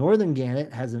northern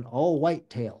gannet has an all-white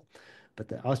tail, but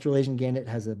the Australasian gannet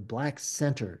has a black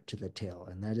center to the tail,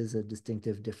 and that is a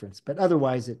distinctive difference. But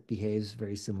otherwise, it behaves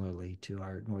very similarly to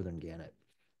our northern gannet.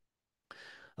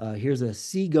 Here's a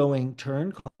seagoing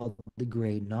tern called the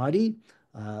gray noddy.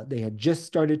 They had just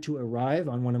started to arrive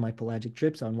on one of my pelagic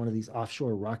trips on one of these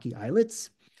offshore rocky islets.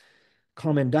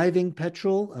 Common diving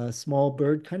petrel, a small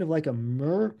bird, kind of like a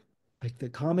murre, like the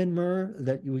common murre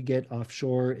that you would get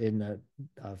offshore in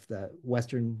of the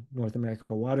Western North America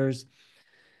waters.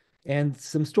 And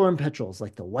some storm petrels,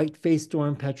 like the white-faced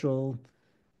storm petrel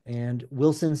and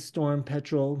Wilson's storm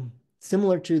petrel,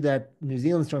 similar to that New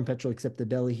Zealand storm petrel, except the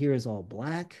belly here is all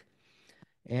black.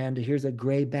 And here's a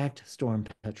gray-backed storm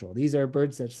petrel. These are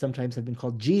birds that sometimes have been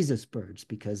called Jesus birds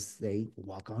because they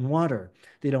walk on water.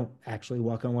 They don't actually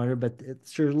walk on water, but it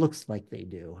sure looks like they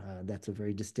do. That's a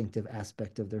very distinctive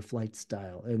aspect of their flight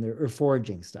style and their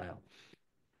foraging style.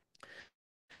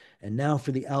 And now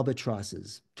for the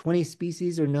albatrosses. 20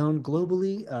 species are known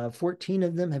globally. 14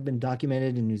 of them have been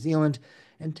documented in New Zealand,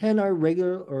 and 10 are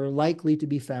regular or likely to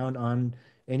be found on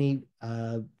any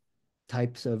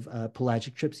types of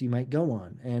pelagic trips you might go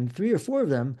on. And 3 or 4 of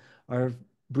them are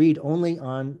breed only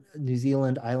on New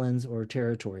Zealand islands or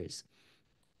territories.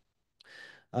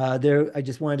 I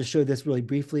just wanted to show this really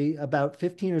briefly. About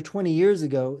 15 or 20 years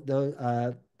ago,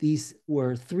 these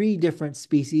were 3 different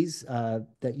species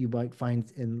that you might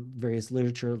find in various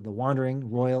literature, the wandering,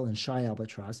 royal, and shy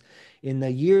albatross. In the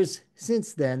years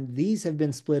since then, these have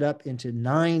been split up into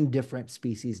 9 different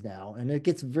species now, and it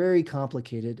gets very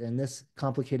complicated, and this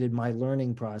complicated my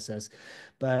learning process.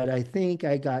 But I think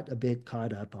I got a bit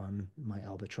caught up on my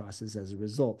albatrosses as a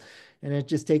result. And it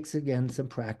just takes, again, some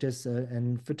practice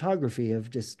and photography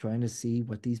of just trying to see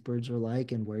what these birds are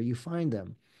like and where you find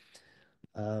them.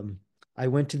 I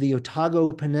went to the Otago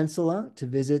Peninsula to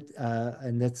visit,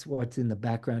 and that's what's in the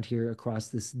background here across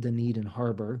this Dunedin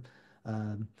Harbor.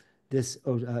 This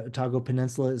Otago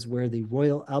Peninsula is where the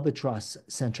Royal Albatross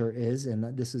Center is,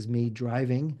 and this is me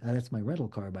driving. That's my rental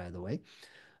car, by the way,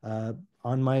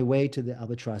 on my way to the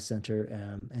Albatross Center.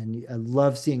 And I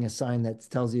love seeing a sign that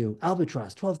tells you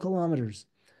albatross, 12 kilometers,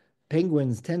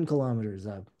 penguins, 10 kilometers.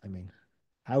 I mean,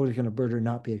 how can a birder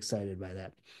not be excited by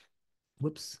that?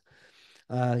 Whoops.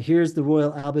 Here's the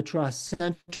Royal Albatross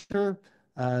Center,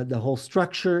 the whole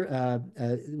structure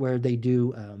where they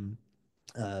do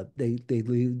they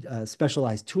lead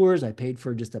specialized tours. I paid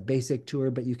for just a basic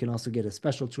tour, but you can also get a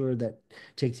special tour that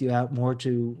takes you out more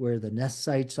to where the nest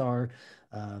sites are.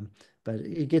 But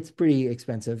it gets pretty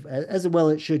expensive, as well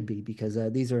it should be, because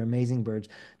these are amazing birds.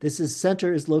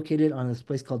 Center is located on this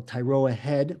place called Tyroa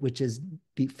Head, which is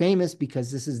famous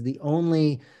because this is the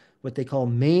only what they call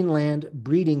mainland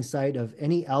breeding site of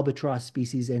any albatross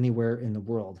species anywhere in the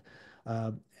world.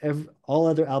 Uh, all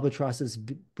other albatrosses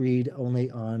breed only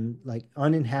on like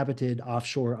uninhabited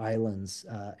offshore islands,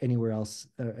 anywhere else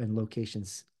in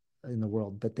locations in the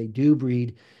world, but they do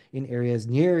breed in areas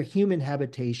near human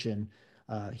habitation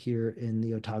here in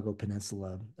the Otago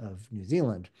Peninsula of New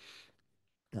Zealand.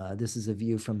 This is a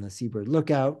view from the Seabird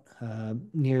Lookout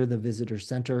near the visitor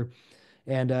center.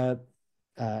 And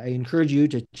I encourage you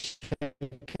to check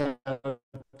out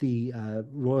the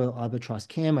Royal Albatross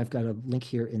Cam. I've got a link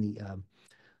here in the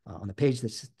on the page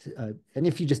that's and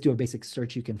if you just do a basic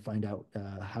search, you can find out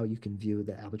how you can view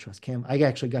the albatross cam. I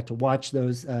actually got to watch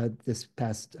those this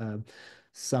past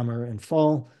summer and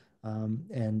fall,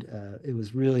 and it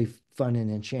was really fun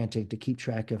and enchanting to keep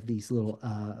track of these little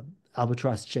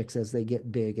albatross chicks as they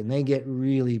get big, and they get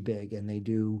really big, and they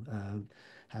do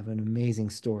have an amazing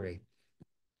story.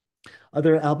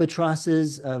 Other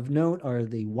albatrosses of note are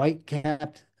the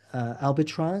white-capped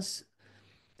albatross,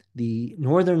 the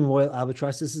northern royal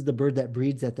albatross. This is the bird that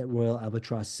breeds at that Royal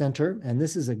Albatross Center. And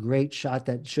this is a great shot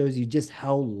that shows you just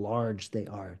how large they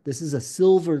are. This is a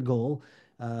silver gull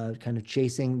kind of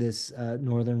chasing this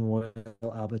northern royal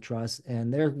albatross.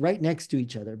 And they're right next to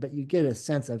each other, but you get a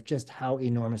sense of just how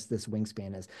enormous this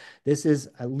wingspan is. This is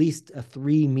at least a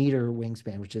 3-meter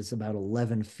wingspan, which is about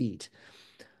 11 feet.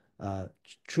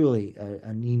 Truly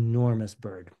an enormous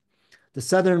bird. The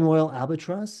southern royal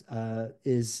albatross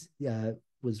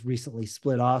was recently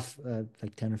split off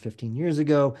like 10 or 15 years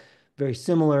ago. Very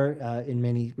similar in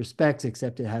many respects,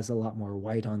 except it has a lot more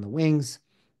white on the wings.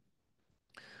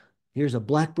 Here's a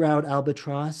black-browed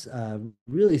albatross,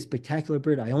 really spectacular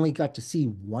bird. I only got to see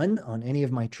one on any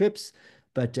of my trips,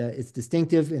 but it's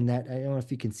distinctive in that, I don't know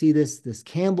if you can see this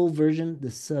Campbell version,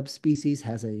 the subspecies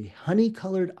has a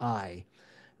honey-colored eye,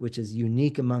 which is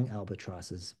unique among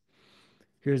albatrosses.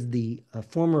 Here's the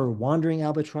former wandering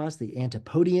albatross, the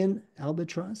Antipodean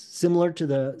albatross, similar to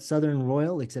the southern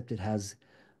royal, except it has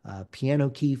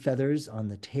piano key feathers on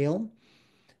the tail,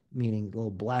 meaning little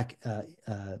black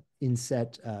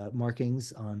inset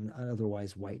markings on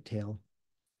otherwise white tail.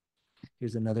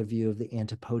 Here's another view of the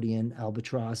Antipodean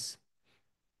albatross.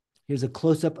 Here's a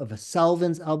close-up of a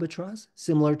Salvin's albatross,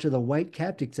 similar to the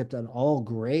white-capped, except an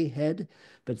all-gray head,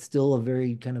 but still a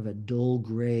very kind of a dull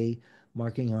gray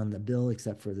marking on the bill,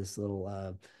 except for this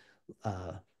little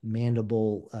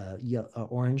mandible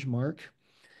orange mark.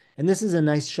 And this is a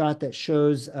nice shot that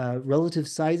shows relative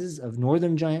sizes of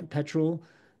northern giant petrel,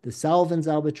 the Salvin's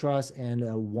albatross, and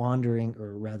a wandering,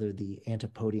 or rather the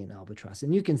Antipodean albatross.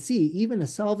 And you can see even a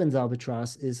Salvin's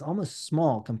albatross is almost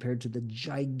small compared to the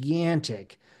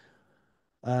gigantic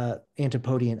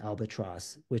Antipodean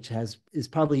albatross, which is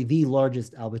probably the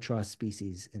largest albatross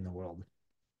species in the world.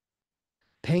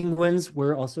 Penguins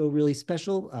were also really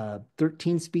special.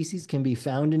 13 species can be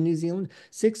found in New Zealand.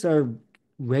 6 are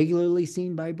regularly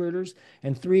seen by birders,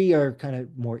 and 3 are kind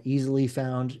of more easily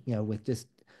found, with just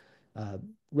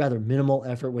rather minimal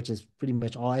effort, which is pretty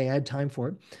much all I had time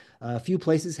for. A few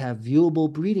places have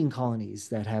viewable breeding colonies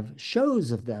that have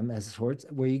shows of them as sorts,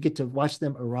 where you get to watch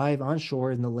them arrive on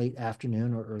shore in the late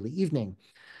afternoon or early evening.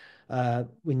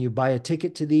 When you buy a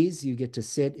ticket to these, you get to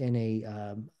sit in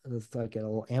it's like a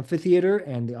little amphitheater,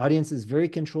 and the audience is very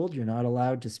controlled. You're not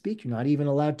allowed to speak. You're not even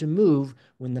allowed to move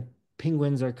when the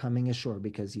penguins are coming ashore,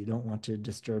 because you don't want to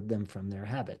disturb them from their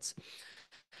habits.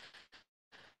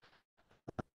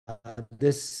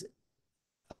 This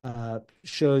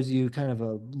shows you kind of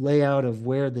a layout of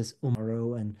where this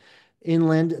Umaro and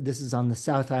inland. This is on the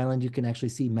South Island. You can actually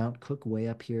see Mount Cook way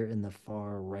up here in the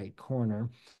far right corner.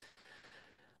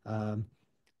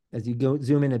 As you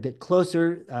zoom in a bit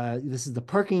closer, this is the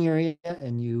parking area,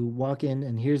 and you walk in,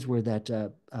 and here's where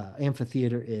that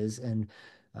amphitheater is. And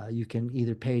you can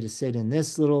either pay to sit in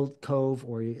this little cove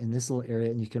or in this little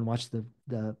area, and you can watch the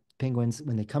penguins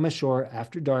when they come ashore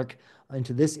after dark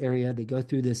into this area. They go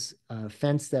through this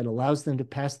fence that allows them to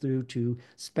pass through to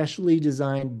specially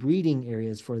designed breeding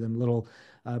areas for them, little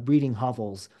breeding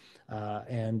hovels.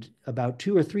 And about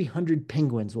 200 or 300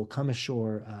 penguins will come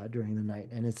ashore during the night,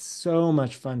 and it's so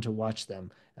much fun to watch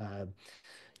them.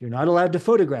 You're not allowed to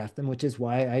photograph them, which is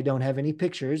why I don't have any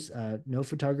pictures. No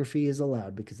photography is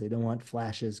allowed because they don't want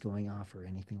flashes going off or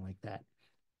anything like that.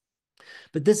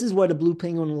 But this is what a blue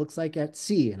penguin looks like at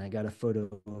sea, and I got a photo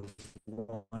of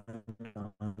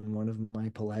one of my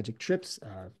pelagic trips.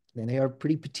 And they are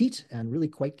pretty petite and really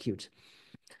quite cute.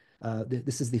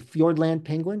 This is the Fiordland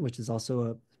penguin, which is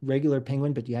also a regular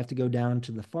penguin, but you have to go down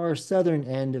to the far southern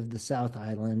end of the South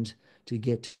Island to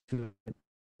get to an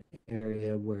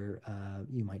area where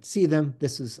you might see them.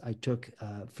 I took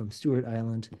from Stewart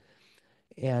Island.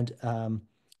 And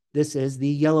This is the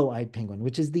yellow-eyed penguin,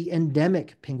 which is the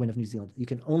endemic penguin of New Zealand. You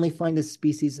can only find this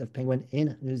species of penguin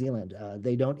in New Zealand.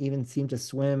 They don't even seem to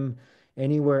swim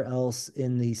anywhere else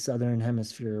in the southern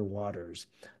hemisphere waters.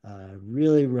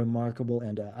 Really remarkable.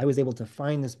 And I was able to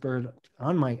find this bird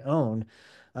on my own,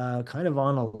 kind of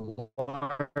on a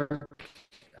lark.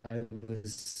 I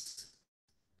was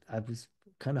I was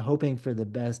kind of hoping for the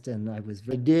best, and I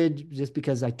did just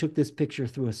because I took this picture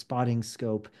through a spotting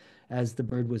scope as the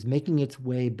bird was making its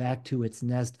way back to its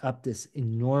nest up this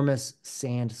enormous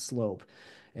sand slope.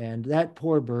 And that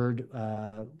poor bird,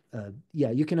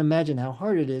 yeah, you can imagine how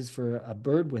hard it is for a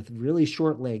bird with really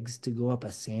short legs to go up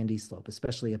a sandy slope,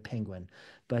 especially a penguin.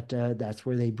 But that's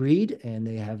where they breed and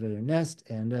they have their nest,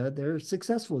 and they're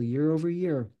successful year over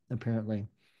year, apparently.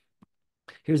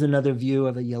 Here's another view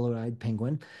of a yellow-eyed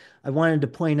penguin. I wanted to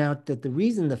point out that the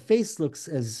reason the face looks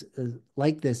as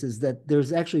like this is that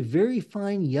there's actually very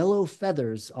fine yellow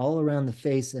feathers all around the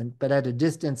face, but at a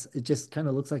distance, it just kind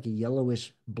of looks like a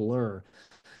yellowish blur.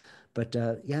 But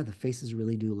yeah, the faces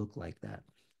really do look like that.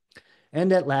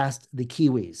 And at last, the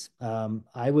kiwis.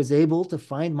 I was able to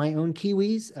find my own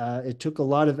kiwis. It took a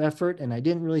lot of effort, and I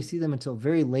didn't really see them until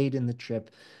very late in the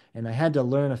trip. And I had to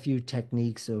learn a few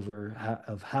techniques of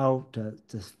how to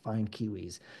find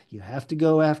kiwis. You have to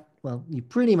go after, well, you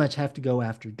pretty much have to go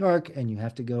after dark, and you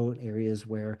have to go in areas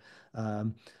where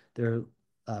they're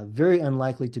very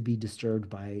unlikely to be disturbed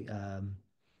by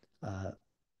uh,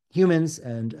 humans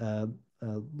and uh,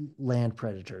 land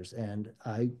predators. And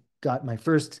I got my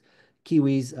first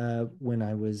kiwis when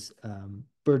I was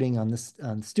birding on this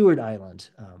on Stewart Island.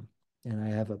 And I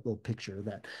have a little picture of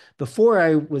that. Before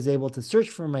I was able to search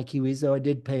for my kiwis, though, I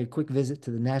did pay a quick visit to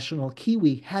the National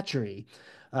Kiwi Hatchery,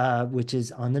 which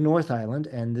is on the North Island.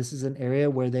 And this is an area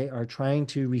where they are trying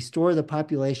to restore the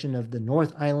population of the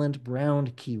North Island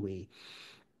brown kiwi,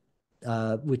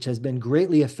 which has been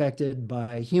greatly affected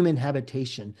by human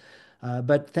habitation.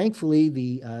 But thankfully,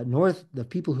 the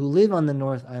people who live on the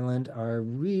North Island are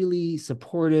really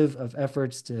supportive of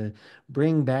efforts to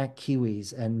bring back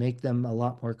kiwis and make them a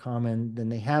lot more common than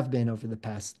they have been over the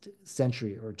past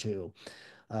century or two.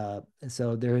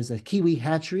 So there is a kiwi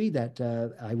hatchery that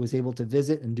I was able to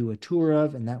visit and do a tour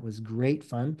of, and that was great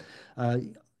fun.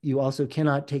 You also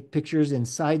cannot take pictures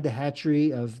inside the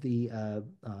hatchery of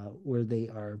where they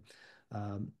are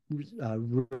um, uh,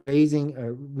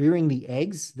 rearing the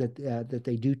eggs that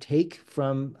they do take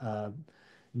from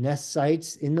nest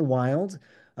sites in the wild.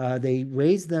 They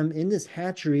raise them in this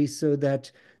hatchery so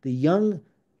that the young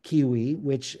kiwi,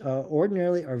 which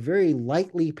ordinarily are very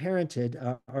lightly parented,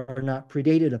 are not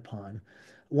predated upon.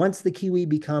 Once the kiwi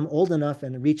become old enough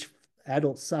and reach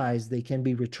adult size, they can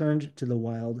be returned to the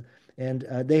wild. And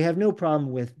they have no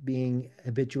problem with being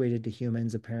habituated to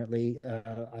humans, apparently.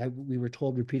 We were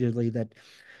told repeatedly that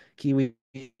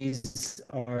kiwis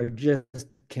are just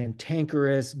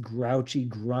cantankerous, grouchy,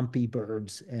 grumpy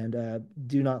birds and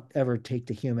do not ever take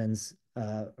to humans.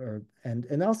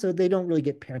 And also they don't really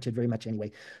get parented very much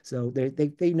anyway. So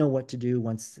they know what to do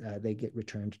once they get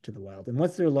returned to the wild. And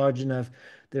once they're large enough,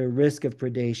 their risk of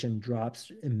predation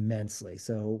drops immensely.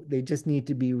 So they just need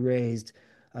to be raised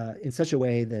in such a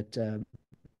way that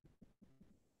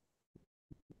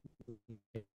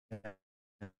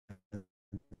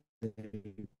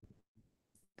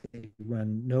they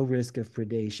run no risk of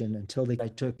predation until I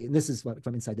took, and this is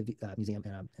from inside the museum,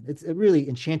 and it's a really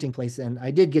enchanting place. And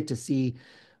I did get to see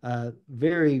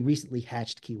very recently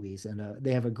hatched kiwis, and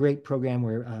they have a great program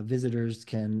where visitors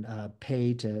can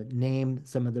pay to name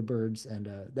some of the birds,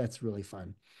 and that's really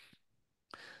fun.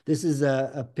 This is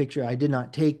a picture I did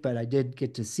not take, but I did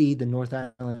get to see the North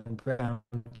Island brown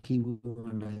kiwi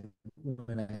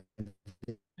when I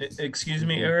Excuse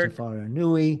me, visited Te Eric.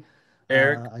 Whanganui.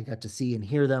 Eric, I got to see and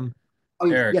hear them.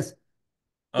 Oh, Eric. yes,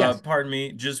 yes, Pardon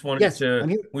me. Just wanted yes, to. I'm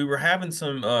here. We were having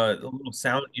some little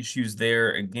sound issues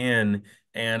there again,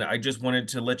 and I just wanted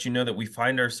to let you know that we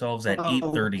find ourselves at Oh,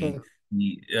 8:30, okay.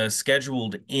 the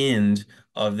scheduled end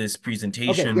of this Okay,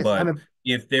 presentation. yes, But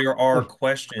if there are oh,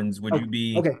 questions, would you oh,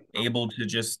 be okay. able to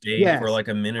just stay for Yes, like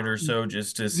a minute or so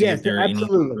just to see if yes, there are any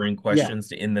absolutely. recurring Yeah, questions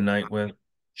to end the night with?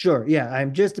 sure. Yeah,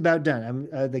 I'm just about done.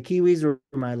 The Kiwis were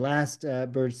my last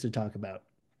birds to talk about.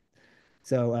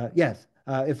 So yes,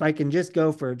 if I can just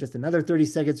go for just another 30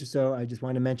 seconds or so, I just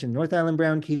want to mention North Island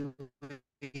brown kiwi,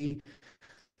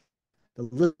 the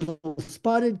little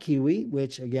spotted kiwi,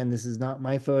 which again, this is not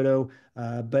my photo,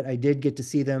 but I did get to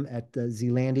see them at the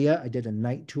Zealandia. I did a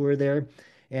night tour there.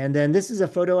 And then this is a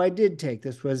photo I did take.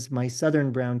 This was my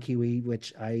southern brown kiwi,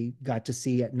 which I got to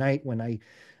see at night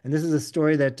and this is a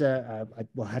story that I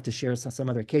will have to share some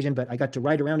other occasion, but I got to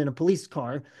ride around in a police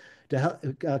car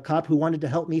a cop who wanted to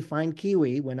help me find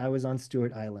kiwi when I was on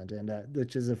Stewart Island, and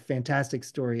which is a fantastic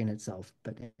story in itself.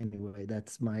 But anyway,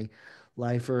 that's my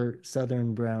lifer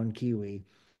southern brown kiwi.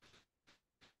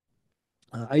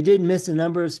 I did miss a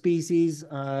number of species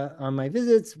on my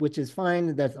visits, which is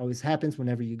fine. That always happens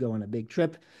whenever you go on a big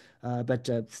trip. But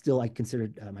still, I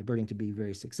considered my birding to be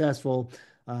very successful.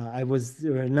 There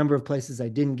were a number of places I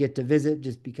didn't get to visit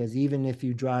just because even if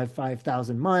you drive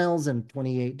 5,000 miles in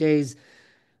 28 days,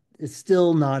 it's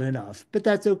still not enough. But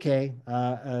that's okay.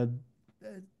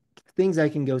 Things I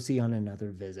can go see on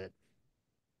another visit.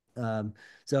 Um,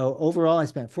 so overall, I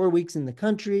spent 4 weeks in the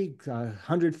country,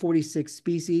 146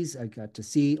 species I got to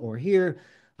see or hear.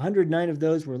 109 of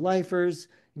those were lifers,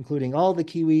 including all the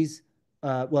kiwis.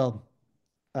 Well,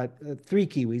 three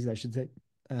kiwis, I should say.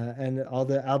 And all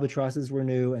the albatrosses were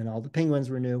new and all the penguins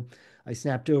were new. I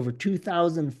snapped over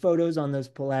 2,000 photos on those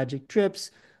pelagic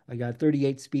trips. I got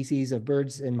 38 species of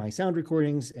birds in my sound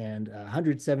recordings and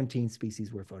 117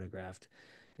 species were photographed.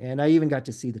 And I even got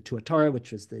to see the tuatara,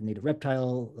 which was the native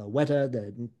reptile, the weta,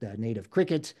 the native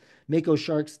cricket, mako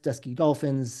sharks, dusky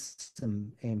dolphins,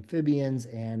 some amphibians,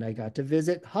 and I got to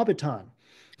visit Hobbiton.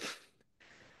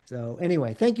 So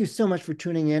anyway, thank you so much for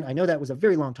tuning in. I know that was a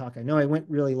very long talk. I know I went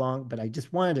really long, but I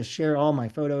just wanted to share all my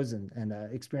photos and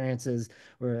experiences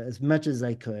or as much as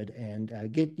I could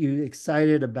and get you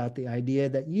excited about the idea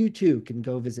that you too can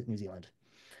go visit New Zealand.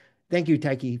 Thank you,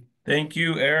 Taiki. Thank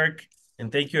you, Eric.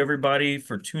 And thank you, everybody,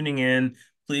 for tuning in.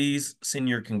 Please send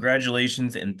your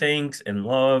congratulations and thanks and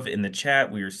love in the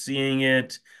chat. We are seeing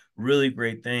it. Really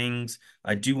great things.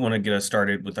 I do want to get us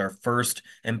started with our first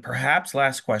and perhaps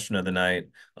last question of the night.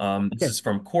 This is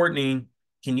from Courtney.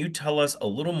 Can you tell us a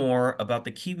little more about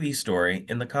the kiwi story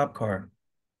in the cop car?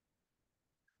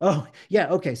 Oh, yeah.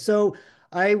 Okay. So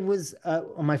I was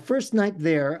on my first night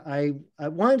there, I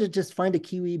wanted to just find a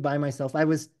kiwi by myself.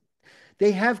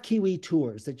 They have kiwi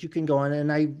tours that you can go on,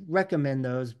 and I recommend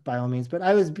those by all means. But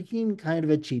I was being kind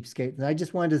of a cheapskate, and I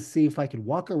just wanted to see if I could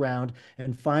walk around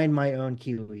and find my own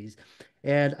kiwis.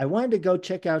 And I wanted to go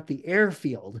check out the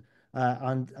airfield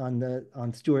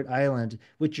on Stewart Island,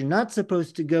 which you're not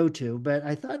supposed to go to. But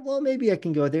I thought, well, maybe I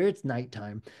can go there. It's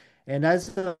nighttime. And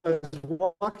as I was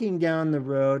walking down the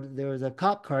road, there was a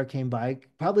cop car came by,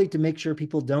 probably to make sure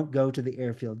people don't go to the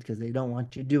airfield because they don't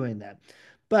want you doing that.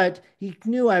 But he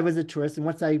knew I was a tourist. And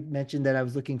once I mentioned that I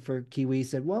was looking for kiwi, he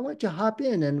said, well, why don't you hop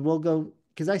in and we'll go,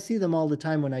 because I see them all the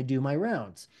time when I do my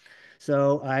rounds.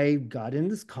 So I got in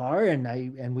this car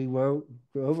and we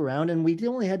drove around and we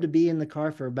only had to be in the car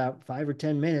for about 5 or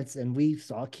 10 minutes and we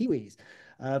saw kiwis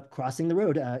crossing the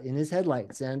road in his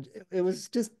headlights. And it was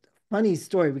just a funny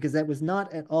story because that was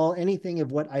not at all anything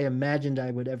of what I imagined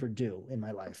I would ever do in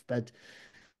my life. But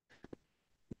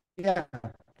yeah,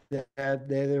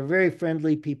 they're very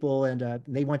friendly people and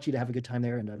they want you to have a good time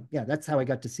there. And yeah, that's how I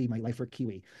got to see my lifer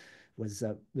kiwi was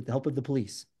with the help of the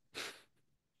police.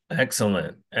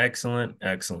 Excellent, excellent,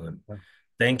 excellent.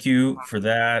 Thank you for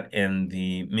that and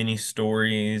the many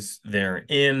stories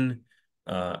therein.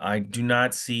 I do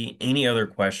not see any other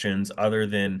questions other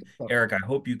than, Eric, I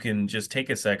hope you can just take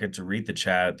a second to read the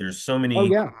chat. There's so Oh, many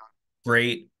yeah.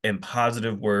 great and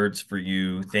positive words for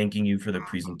you, thanking you for the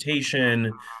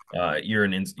presentation.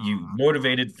 You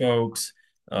motivated folks.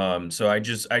 So I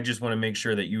just want to make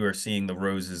sure that you are seeing the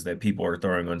roses that people are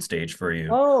throwing on stage for you.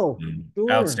 Oh,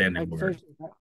 sure. Outstanding work.